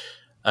 but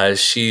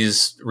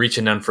she's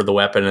reaching down for the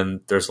weapon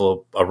and there's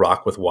a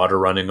rock with water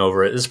running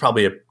over it. This is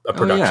probably a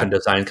production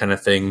design kind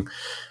of thing.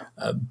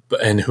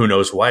 And who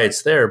knows why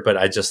it's there, but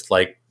I just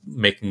like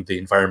making the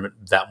environment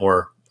that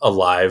more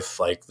alive.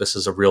 Like, this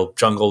is a real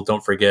jungle.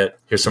 Don't forget,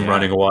 here's some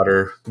running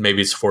water.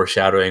 Maybe it's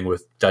foreshadowing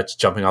with Dutch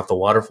jumping off the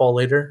waterfall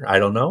later. I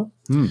don't know.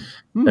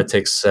 That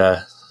takes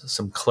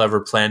some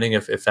clever planning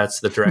if that's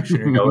the direction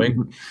you're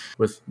going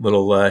with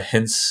little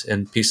hints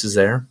and pieces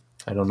there.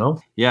 I don't know.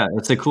 Yeah,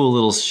 it's a cool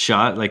little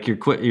shot. Like,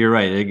 you're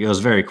right. It goes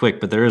very quick,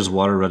 but there is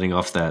water running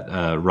off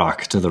that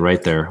rock to the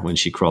right there when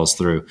she crawls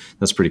through.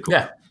 That's pretty cool.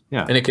 Yeah.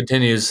 And it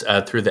continues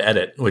through the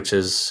edit, which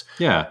is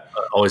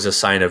always a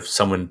sign of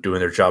someone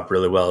doing their job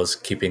really well, is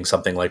keeping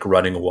something like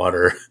running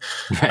water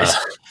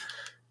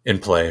in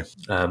play.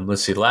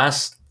 Let's see.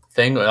 Last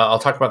thing, I'll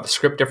talk about the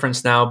script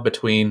difference now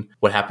between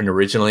what happened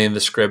originally in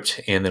the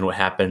script and then what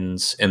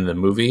happens in the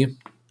movie.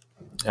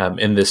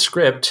 In the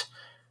script,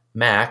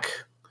 Mac,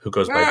 who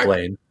goes by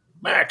Blaine.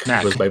 Mac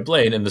goes by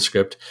Blaine in the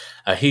script.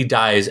 He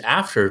dies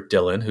after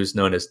Dylan, who's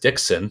known as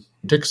Dixon.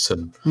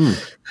 Dixon in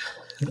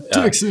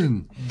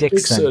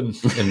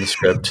the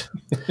script.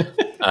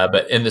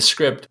 But in the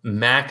script,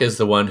 Mac is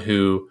the one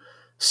who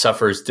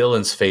suffers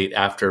Dylan's fate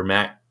after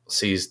Mac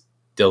sees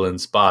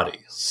Dylan's body.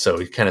 So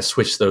he kind of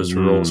switched those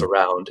roles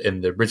around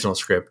in the original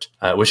script,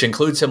 which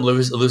includes him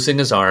losing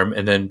his arm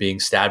and then being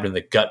stabbed in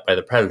the gut by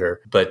the Predator.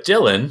 But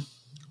Dylan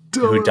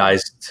who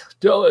dies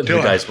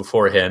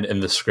beforehand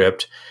in the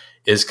script,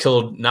 is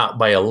killed not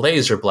by a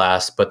laser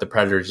blast, but the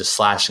Predator just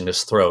slashing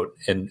his throat.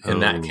 And in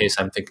that case,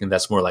 I'm thinking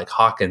that's more like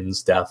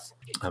Hawkins' death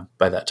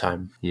by that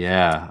time.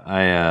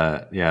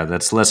 Yeah,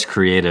 that's less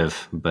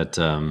creative, but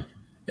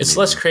it's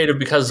less creative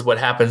because what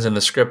happens in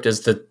the script is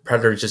the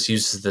Predator just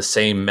uses the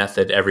same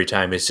method every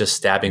time. He's just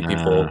stabbing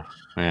people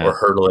or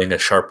hurtling a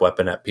sharp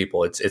weapon at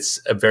people. It's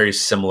a very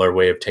similar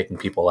way of taking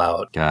people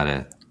out. Got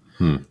it.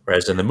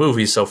 Whereas in the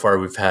movie so far,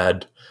 we've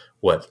had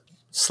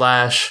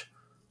slash,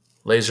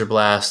 laser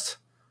blast.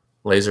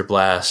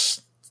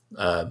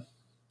 But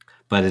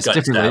it's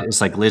different.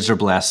 It's like laser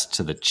blast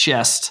to the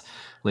chest,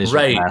 laser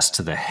blast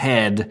to the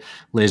head,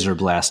 laser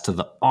blast to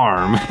the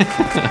arm.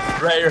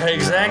 right,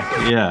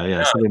 exactly.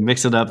 Yeah. So they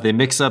mix it up. They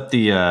mix up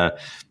the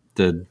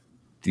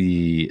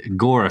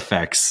gore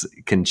effects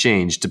can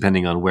change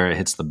depending on where it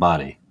hits the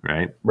body.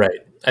 Right.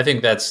 I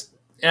think that's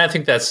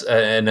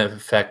an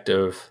effect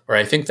of, or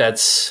I think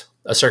that's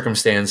a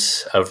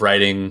circumstance of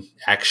writing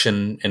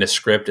action in a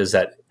script, is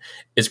that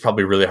it's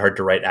probably really hard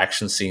to write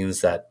action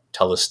scenes that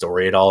tell a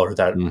story at all, or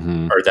that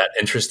are that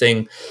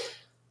interesting.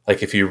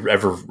 like if you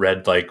ever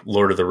read like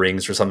Lord of the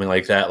Rings or something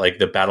like that, like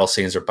the battle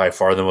scenes are by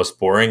far the most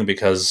boring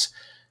because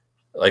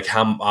like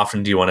how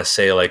often do you want to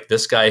say like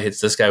this guy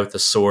hits this guy with the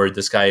sword,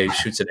 this guy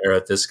shoots an arrow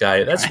at this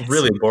guy? That's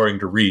really boring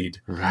to read.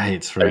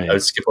 Right. I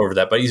would skip over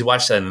that. But you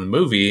watch that in the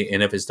movie,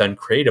 and if it's done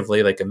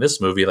creatively, like in this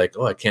movie, like,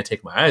 oh, I can't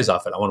take my eyes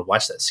off it. I want to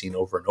watch that scene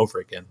over and over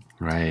again.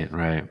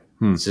 Right.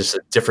 It's just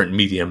a different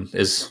medium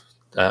is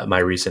my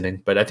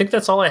reasoning. But I think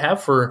that's all I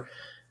have for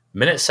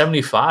minute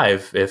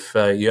 75 if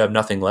you have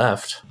nothing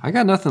left. I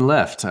got nothing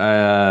left.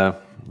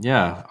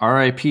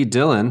 R.I.P.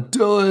 Dylan.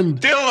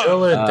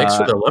 Dylan, thanks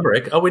for the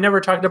limerick. Oh, we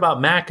never talked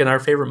about Mac and our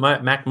favorite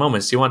Mac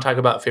moments. Do you want to talk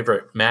about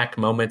favorite Mac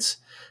moments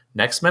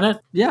next minute?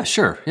 Yeah,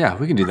 sure. Yeah,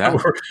 we can do that.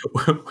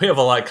 We have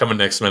a lot coming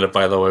next minute,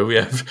 by the way. We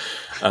have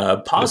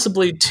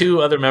possibly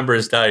 2 other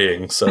members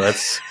dying. So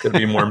that's going to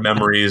be more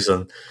memories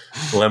and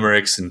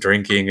limericks and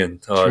drinking.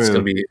 And it's going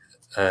to be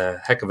a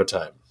heck of a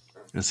time.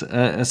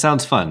 It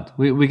sounds fun.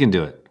 We can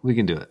do it. We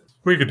can do it.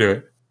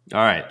 All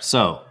right.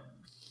 So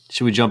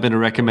should we jump into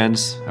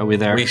recommends? Are we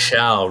there? We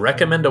shall.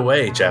 Recommend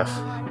away, Jeff.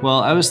 Well,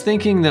 I was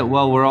thinking that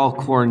while we're all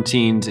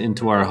quarantined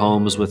into our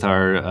homes with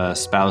our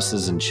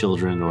spouses and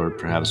children, or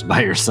perhaps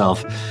by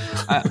yourself,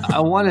 I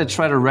want to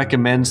try to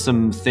recommend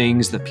some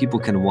things that people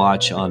can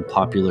watch on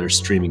popular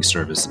streaming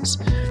services.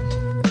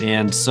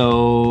 And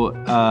so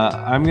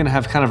I'm going to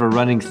have kind of a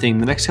running thing.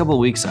 The next couple of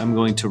weeks, I'm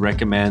going to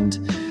recommend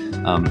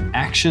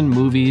action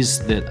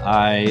movies that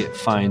I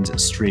find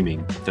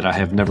streaming that I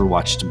have never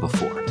watched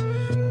before.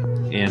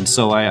 And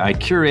so I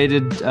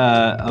curated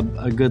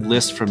a good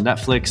list from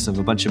Netflix of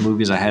a bunch of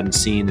movies I hadn't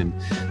seen. And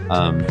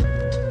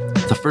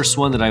the first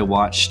one that I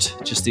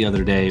watched just the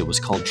other day was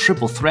called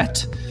Triple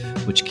Threat,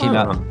 which came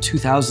out in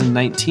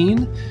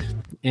 2019.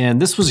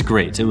 And this was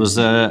great. It was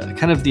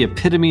kind of the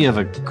epitome of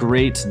a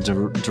great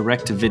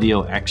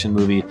direct-to-video action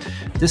movie.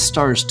 This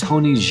stars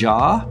Tony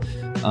Jaa,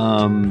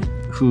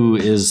 who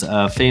is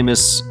a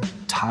famous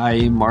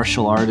Thai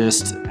martial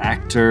artist,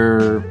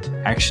 actor,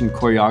 action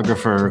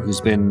choreographer who's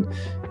been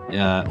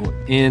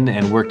in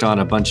and worked on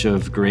a bunch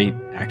of great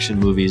action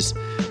movies.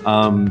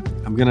 I'm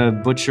going to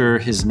butcher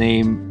his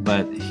name,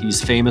 but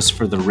he's famous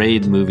for the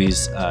Raid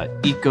movies.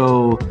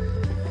 Iko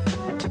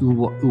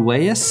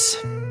Uwais?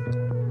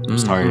 I'm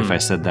sorry if I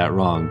said that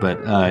wrong, but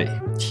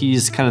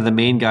he's kind of the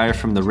main guy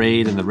from the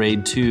Raid and the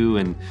Raid 2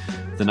 and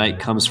The Night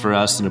Comes for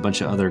Us and a bunch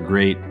of other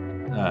great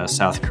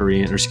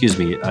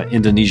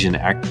Indonesian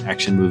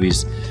action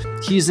movies.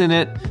 He's in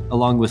it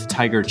along with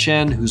Tiger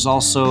Chen, who's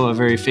also a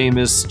very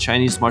famous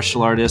Chinese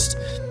martial artist.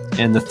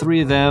 And the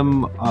three of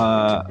them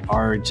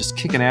are just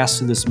kicking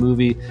ass in this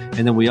movie.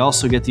 And then we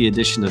also get the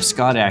addition of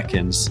Scott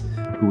Adkins,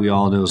 who we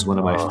all know is one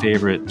of my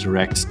favorite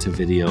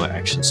direct-to-video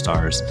action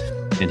stars.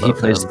 And he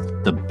plays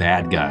the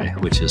bad guy,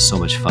 which is so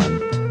much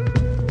fun.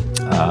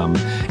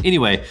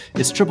 Anyway,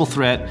 it's Triple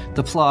Threat.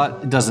 The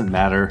plot doesn't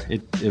matter.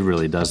 It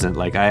really doesn't.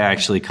 Like, I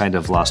actually kind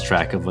of lost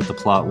track of what the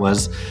plot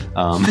was.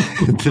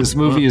 This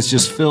movie is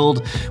just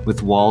filled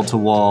with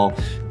wall-to-wall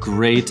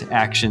great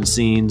action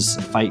scenes,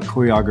 fight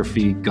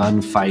choreography,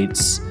 gun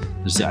fights.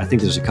 I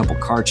think there's a couple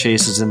car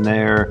chases in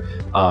there.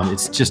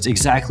 It's just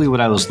exactly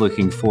what I was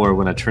looking for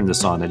when I turned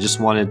this on. I just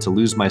wanted to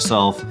lose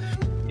myself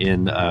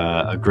in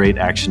a great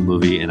action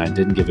movie, and I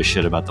didn't give a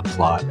shit about the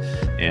plot,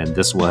 and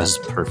this was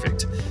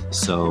perfect.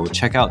 So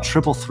check out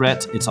Triple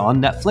Threat. It's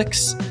on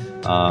Netflix,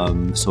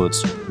 so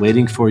it's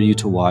waiting for you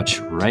to watch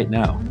right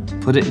now.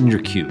 Put it in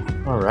your queue.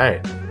 All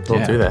right,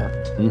 we'll do that.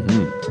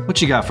 Mm-hmm.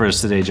 What you got for us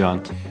today,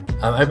 John?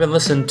 I've been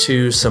listening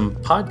to some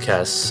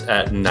podcasts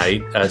at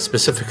night,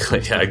 specifically.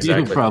 Yeah,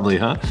 exactly. You probably,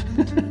 huh?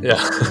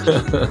 Yeah.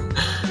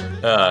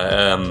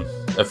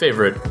 A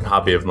favorite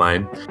hobby of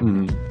mine.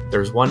 Mm-hmm.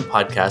 There's one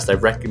podcast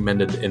I've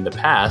recommended in the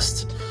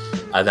past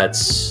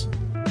that's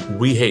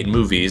We Hate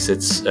Movies.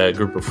 It's a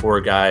group of 4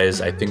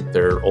 guys. I think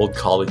they're old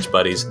college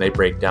buddies, and they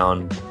break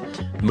down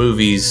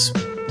movies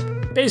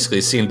basically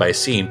scene by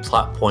scene,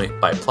 plot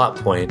point by plot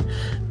point,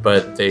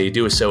 but they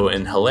do so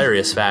in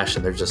hilarious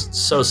fashion. They're just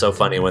so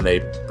funny when they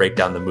break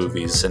down the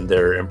movies, and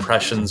their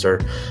impressions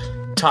are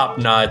top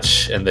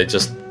notch, and they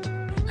just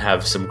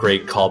have some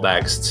great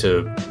callbacks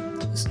to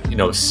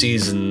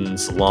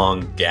seasons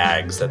long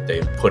gags that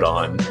they put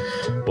on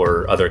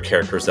or other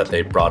characters that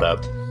they brought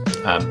up.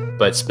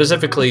 But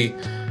specifically,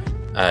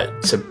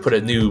 to put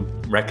a new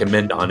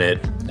recommend on it,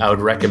 I would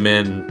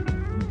recommend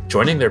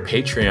joining their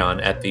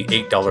Patreon at the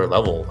 $8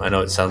 level. I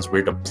know it sounds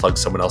weird to plug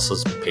someone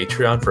else's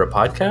Patreon for a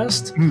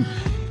podcast,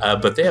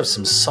 but they have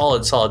some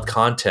solid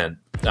content.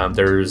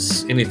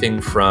 There's anything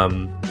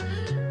from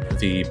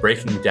the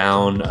breaking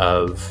down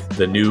of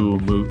the new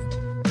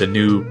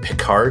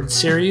Picard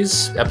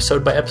series,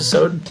 episode by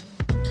episode,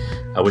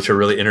 which are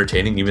really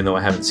entertaining, even though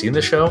I haven't seen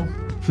the show.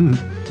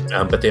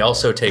 But they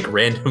also take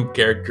random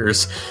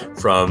characters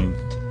from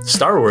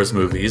Star Wars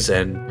movies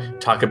and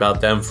talk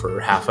about them for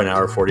half an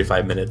hour,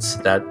 45 minutes.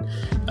 That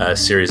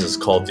series is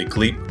called the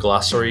Gleep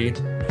Glossary.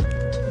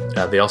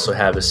 They also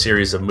have a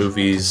series of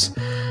movie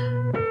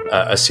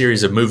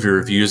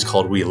reviews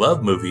called We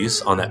Love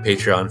Movies on that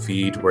Patreon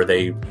feed, where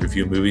they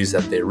review movies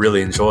that they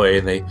really enjoy,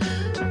 and they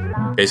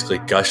basically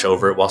gush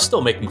over it while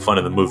still making fun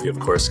of the movie, of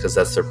course, because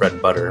that's their bread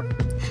and butter.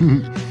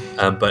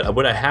 But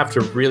what I have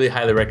to really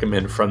highly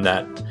recommend from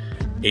that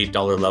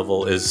 $8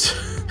 level is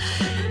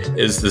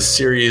the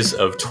series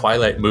of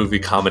Twilight movie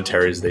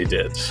commentaries they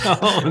did.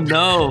 Oh,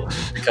 no.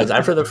 Because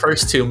after the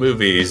first two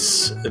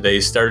movies, they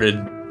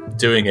started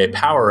doing a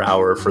power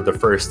hour for the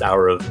first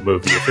hour of the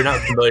movie. If you're not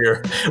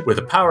familiar with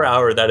a power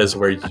hour, that is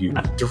where you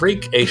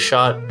drink a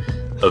shot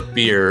of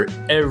beer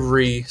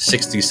every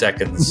 60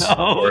 seconds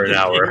or an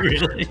hour.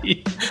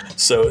 Really?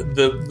 So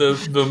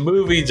the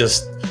movie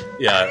just,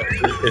 yeah,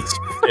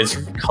 it's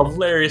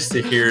hilarious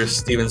to hear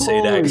Steven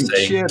Sadak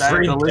saying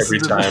drink every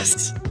time.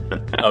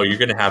 Oh, you're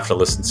gonna have to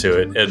listen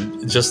to it.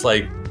 And just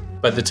like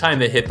by the time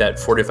they hit that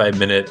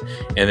 45-minute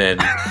and then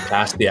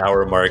past the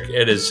hour mark,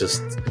 it is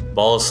just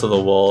balls to the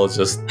wall,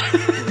 just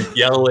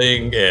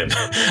yelling, and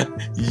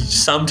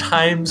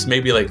sometimes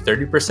maybe like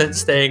 30%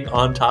 staying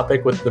on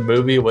topic with the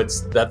movie, what's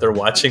that they're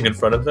watching in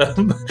front of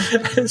them.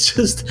 It's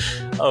just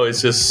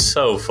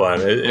so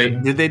fun.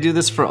 Did they do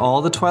this for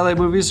all the Twilight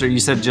movies, or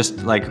you said just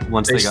like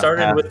once they got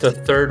started past? with the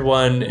third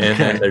one, and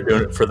then they're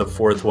doing it for the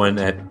fourth one,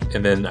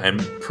 and then I'm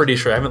pretty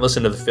sure I haven't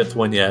listened to the fifth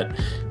one yet,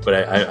 but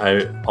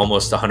I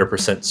almost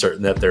 100%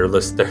 certain that they're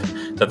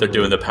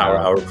doing the power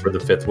hour for the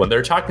fifth one.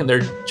 They're joking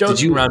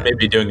around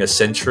maybe doing a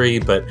century,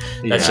 but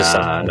that's just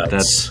something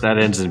nuts. That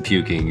ends in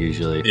puking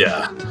usually.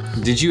 Yeah.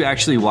 Did you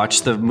actually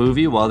watch the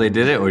movie while they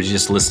did it, or did you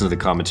just listen to the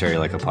commentary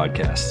like a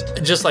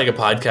podcast? Just like a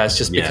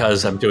podcast,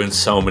 because I'm doing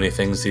so many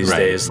things these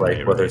days,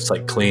 whether it's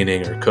like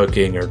cleaning or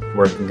cooking or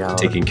working out.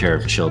 Taking care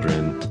of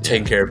children.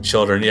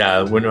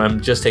 Yeah. When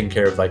I'm just taking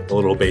care of like the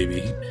little baby,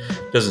 he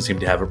doesn't seem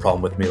to have a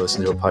problem with me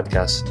listening to a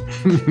podcast.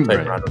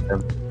 Playing around with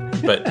him.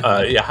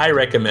 But yeah, I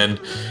recommend.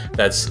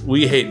 That's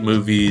We Hate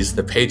Movies,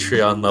 the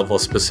Patreon level,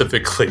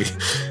 specifically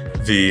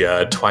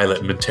the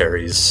Twilight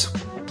Mentaries.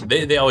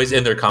 They always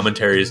end their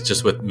commentaries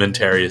just with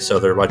Mentaries, so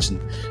they're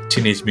watching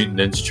Teenage Mutant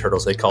Ninja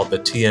Turtles. They call it the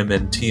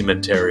TMNT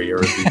Mentary,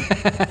 or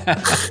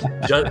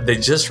they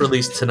just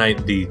released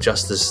tonight the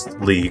Justice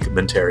League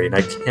Mentary, and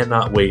I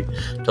cannot wait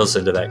to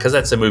listen to that, because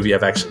that's a movie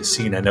I've actually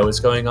seen. I know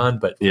what's going on,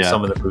 but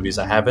some of the movies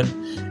I haven't,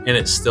 and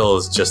it still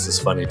is just as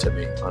funny to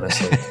me,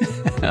 honestly.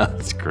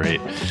 That's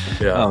great.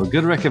 Yeah. Oh,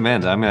 good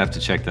recommend. I'm gonna have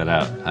to check that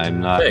out.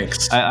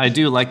 Thanks. I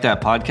do like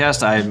that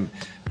podcast.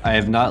 I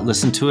have not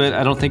listened to it,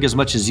 I don't think, as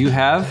much as you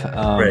have,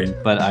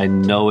 but I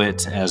know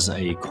it as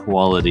a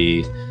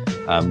quality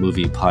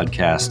movie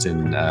podcast,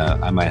 and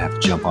I might have to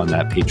jump on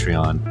that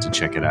Patreon to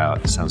check it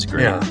out. It sounds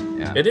great.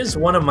 Yeah. It is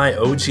one of my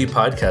OG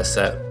podcasts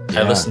that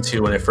I listened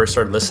to when I first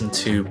started listening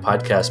to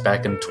podcasts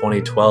back in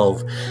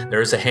 2012. There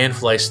was a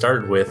handful I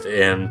started with,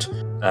 and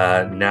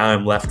now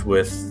I'm left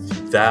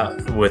with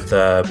that, with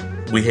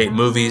We Hate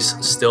Movies.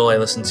 Still, I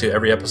listen to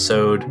every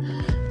episode.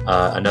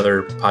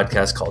 Another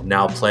podcast called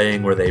Now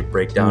Playing, where they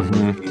break down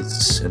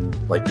movies and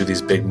like do these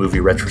big movie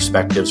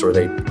retrospectives where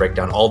they break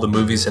down all the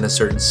movies in a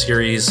certain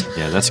series.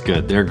 Yeah, that's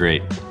good. They're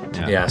great.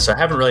 Yeah, so I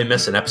haven't really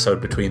missed an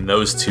episode between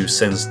those two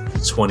since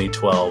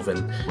 2012,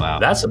 and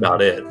that's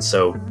about it.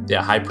 So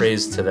yeah, high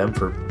praise to them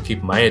for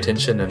keeping my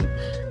attention and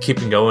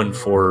keeping going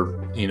for,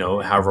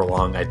 however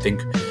long. I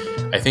think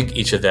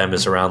each of them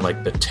is around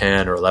like the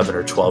 10 or 11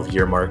 or 12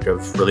 year mark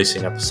of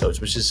releasing episodes,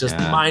 which is just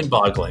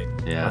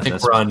mind-boggling. Yeah, I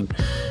think we're on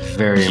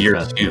very year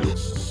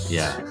impressive. 2.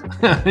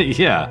 Yeah.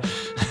 Yeah.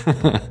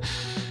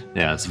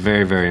 Yeah, it's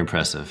very, very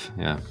impressive.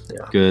 Yeah.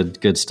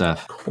 Good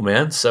stuff. Cool,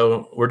 man.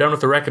 So we're done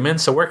with the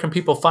recommend. So where can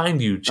people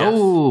find you, Jeff?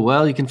 Oh,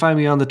 well, you can find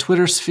me on the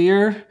Twitter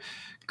sphere,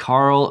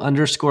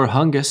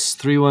 Carl_Hungus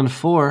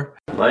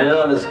 314. My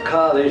name is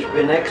Carl, ich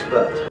bin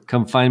expert.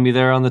 Come find me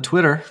there on the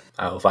Twitter.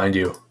 I'll find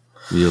you.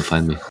 You'll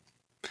find me.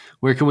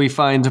 Where can we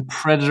find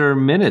Predator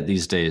Minute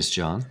these days,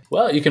 John?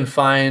 Well, you can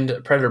find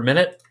Predator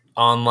Minute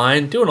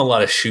online, doing a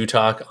lot of shoe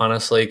talk,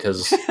 honestly,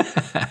 because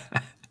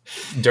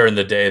during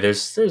the day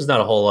there's not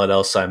a whole lot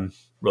else I'm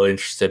really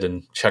interested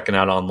in checking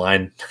out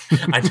online.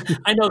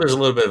 I know there's a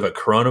little bit of a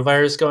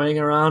coronavirus going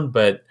around,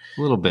 but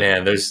a little bit,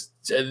 man,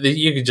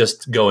 you could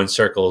just go in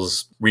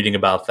circles reading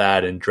about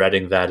that and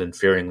dreading that and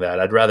fearing that.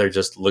 I'd rather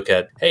just look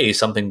at, hey,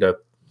 something to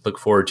look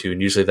forward to,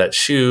 and usually that's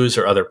shoes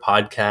or other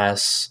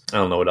podcasts. I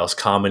don't know what else,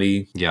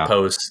 comedy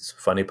posts,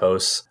 funny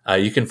posts.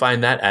 You can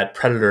find that at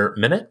Predator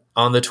Minute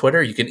on the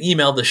Twitter. You can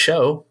email the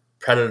show,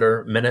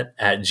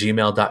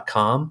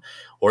 predatorminute@gmail.com,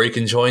 or you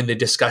can join the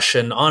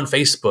discussion on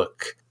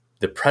Facebook,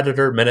 the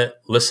Predator Minute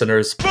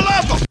listeners.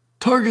 Palapa!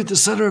 Target the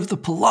center of the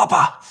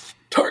palapa.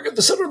 Target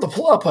the center of the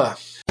palapa.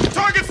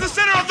 Targets the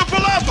center of the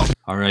palapa.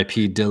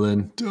 R.I.P.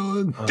 Dylan.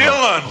 Dylan.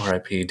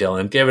 R.I.P.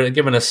 Dylan.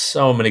 Giving us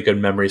so many good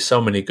memories, so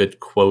many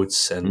good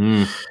quotes,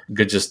 and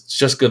good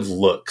just good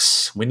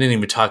looks. We didn't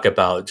even talk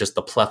about just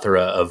the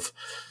plethora of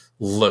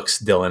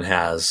looks Dylan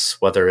has,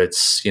 whether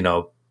it's,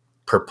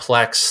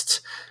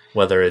 perplexed,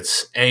 whether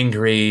it's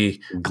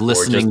angry,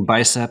 glistening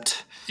bicep.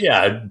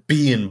 Yeah,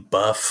 being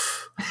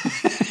buff.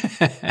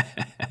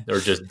 Or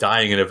just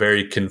dying in a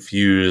very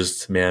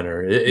confused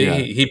manner.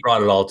 He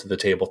brought it all to the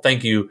table.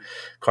 Thank you,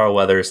 Carl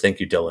Weathers. Thank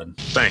you, Dylan.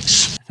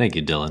 Thanks. Thank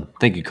you, Dylan.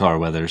 Thank you, Carl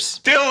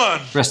Weathers.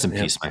 Dylan! Rest in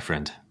peace, my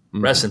friend.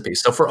 Rest in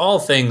peace. So for all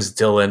things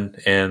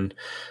Dylan and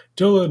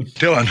Dylan,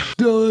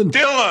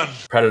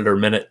 Predator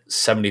Minute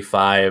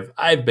 75,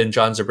 I've been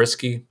John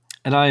Zabriskie.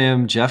 And I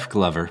am Jeff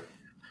Glover.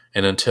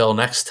 And until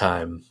next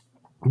time.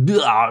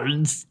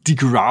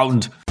 Stick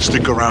around.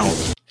 Stick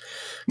around.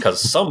 Because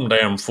some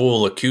damn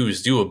fool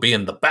accused you of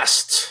being the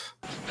best.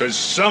 Because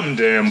some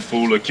damn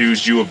fool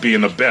accused you of being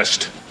the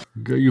best.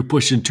 Are you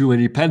pushing too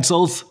many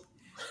pencils?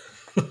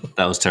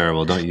 That was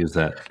terrible. Don't use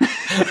that.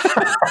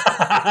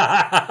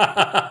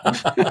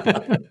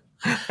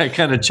 I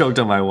kind of choked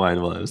on my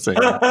wine while I was saying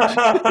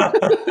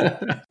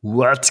that.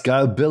 What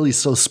got Billy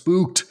so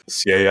spooked? The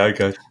CIA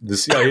got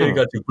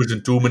you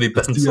pushing too many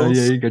pencils. The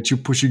CIA got you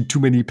pushing too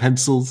many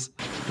pencils.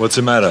 What's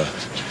the matter?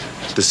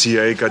 The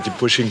CIA got you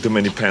pushing too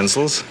many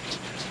pencils?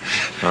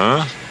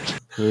 Huh?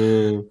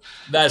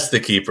 That's the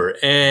keeper.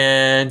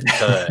 And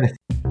cut.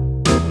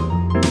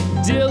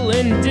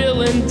 Dylan.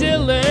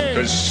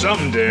 Because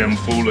some damn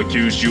fool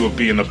accused you of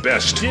being the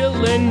best.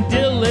 Dylan.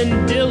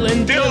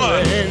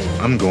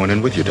 I'm going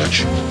in with you,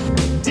 Dutch.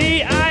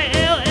 Dillon.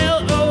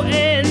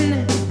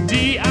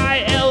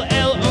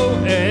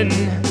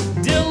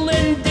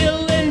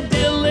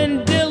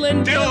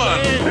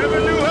 Dylan. Never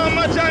knew how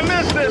much I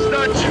missed this,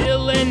 Dutch.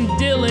 Dylan.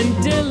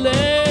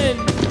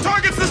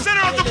 Target's the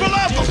center of the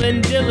palapa.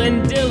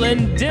 Dylan.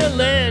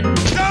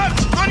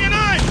 Dutch, on your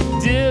knife.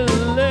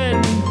 Dylan.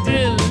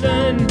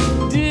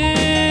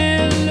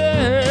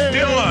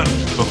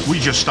 Look, we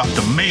just stopped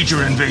a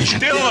major invasion.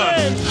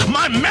 Dylan!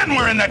 My men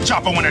were in that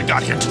chopper when it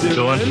got hit.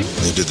 Dylan?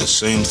 They did the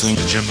same thing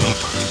to Jim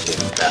Hopper.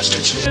 Damn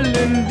bastards.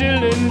 Dylan.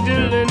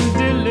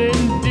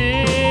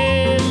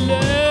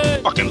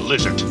 Fucking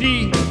lizard.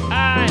 Dillon.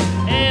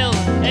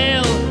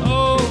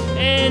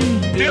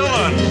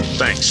 Dylan!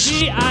 Thanks.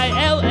 Dylan.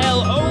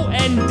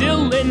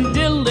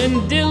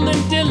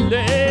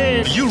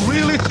 You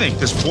really think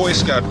this Boy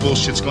Scout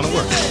bullshit's gonna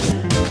work?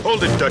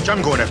 Hold it, Dutch.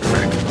 I'm going after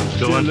Mac.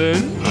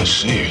 Dylan? I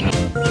see you.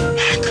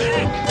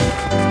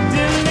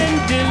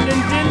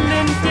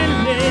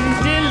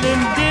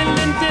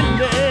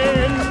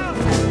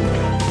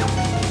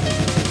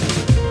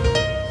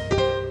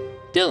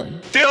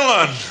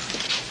 Dylan!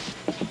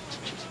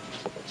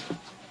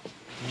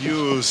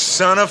 You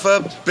son of a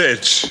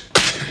bitch.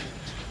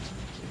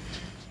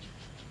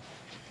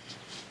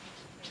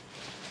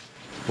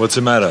 What's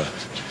the matter?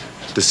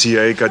 The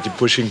CIA got you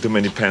pushing too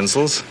many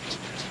pencils?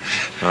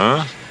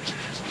 Huh?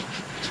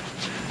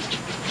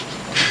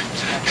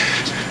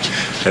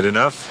 Had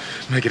enough?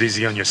 Make it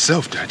easy on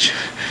yourself, Dutch.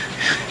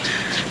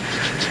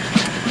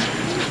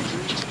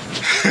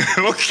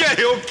 Okay.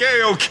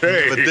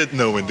 But did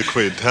know when to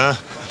quit, huh?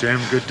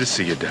 Damn good to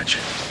see you, Dutch.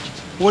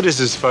 What is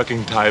this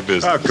fucking tie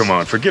business? Oh, come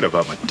on, forget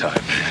about my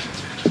tie, man.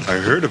 I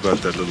heard about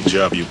that little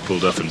job you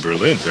pulled off in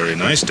Berlin. Very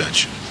nice,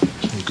 Dutch.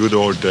 Good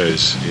old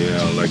days.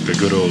 Yeah, like the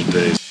good old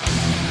days.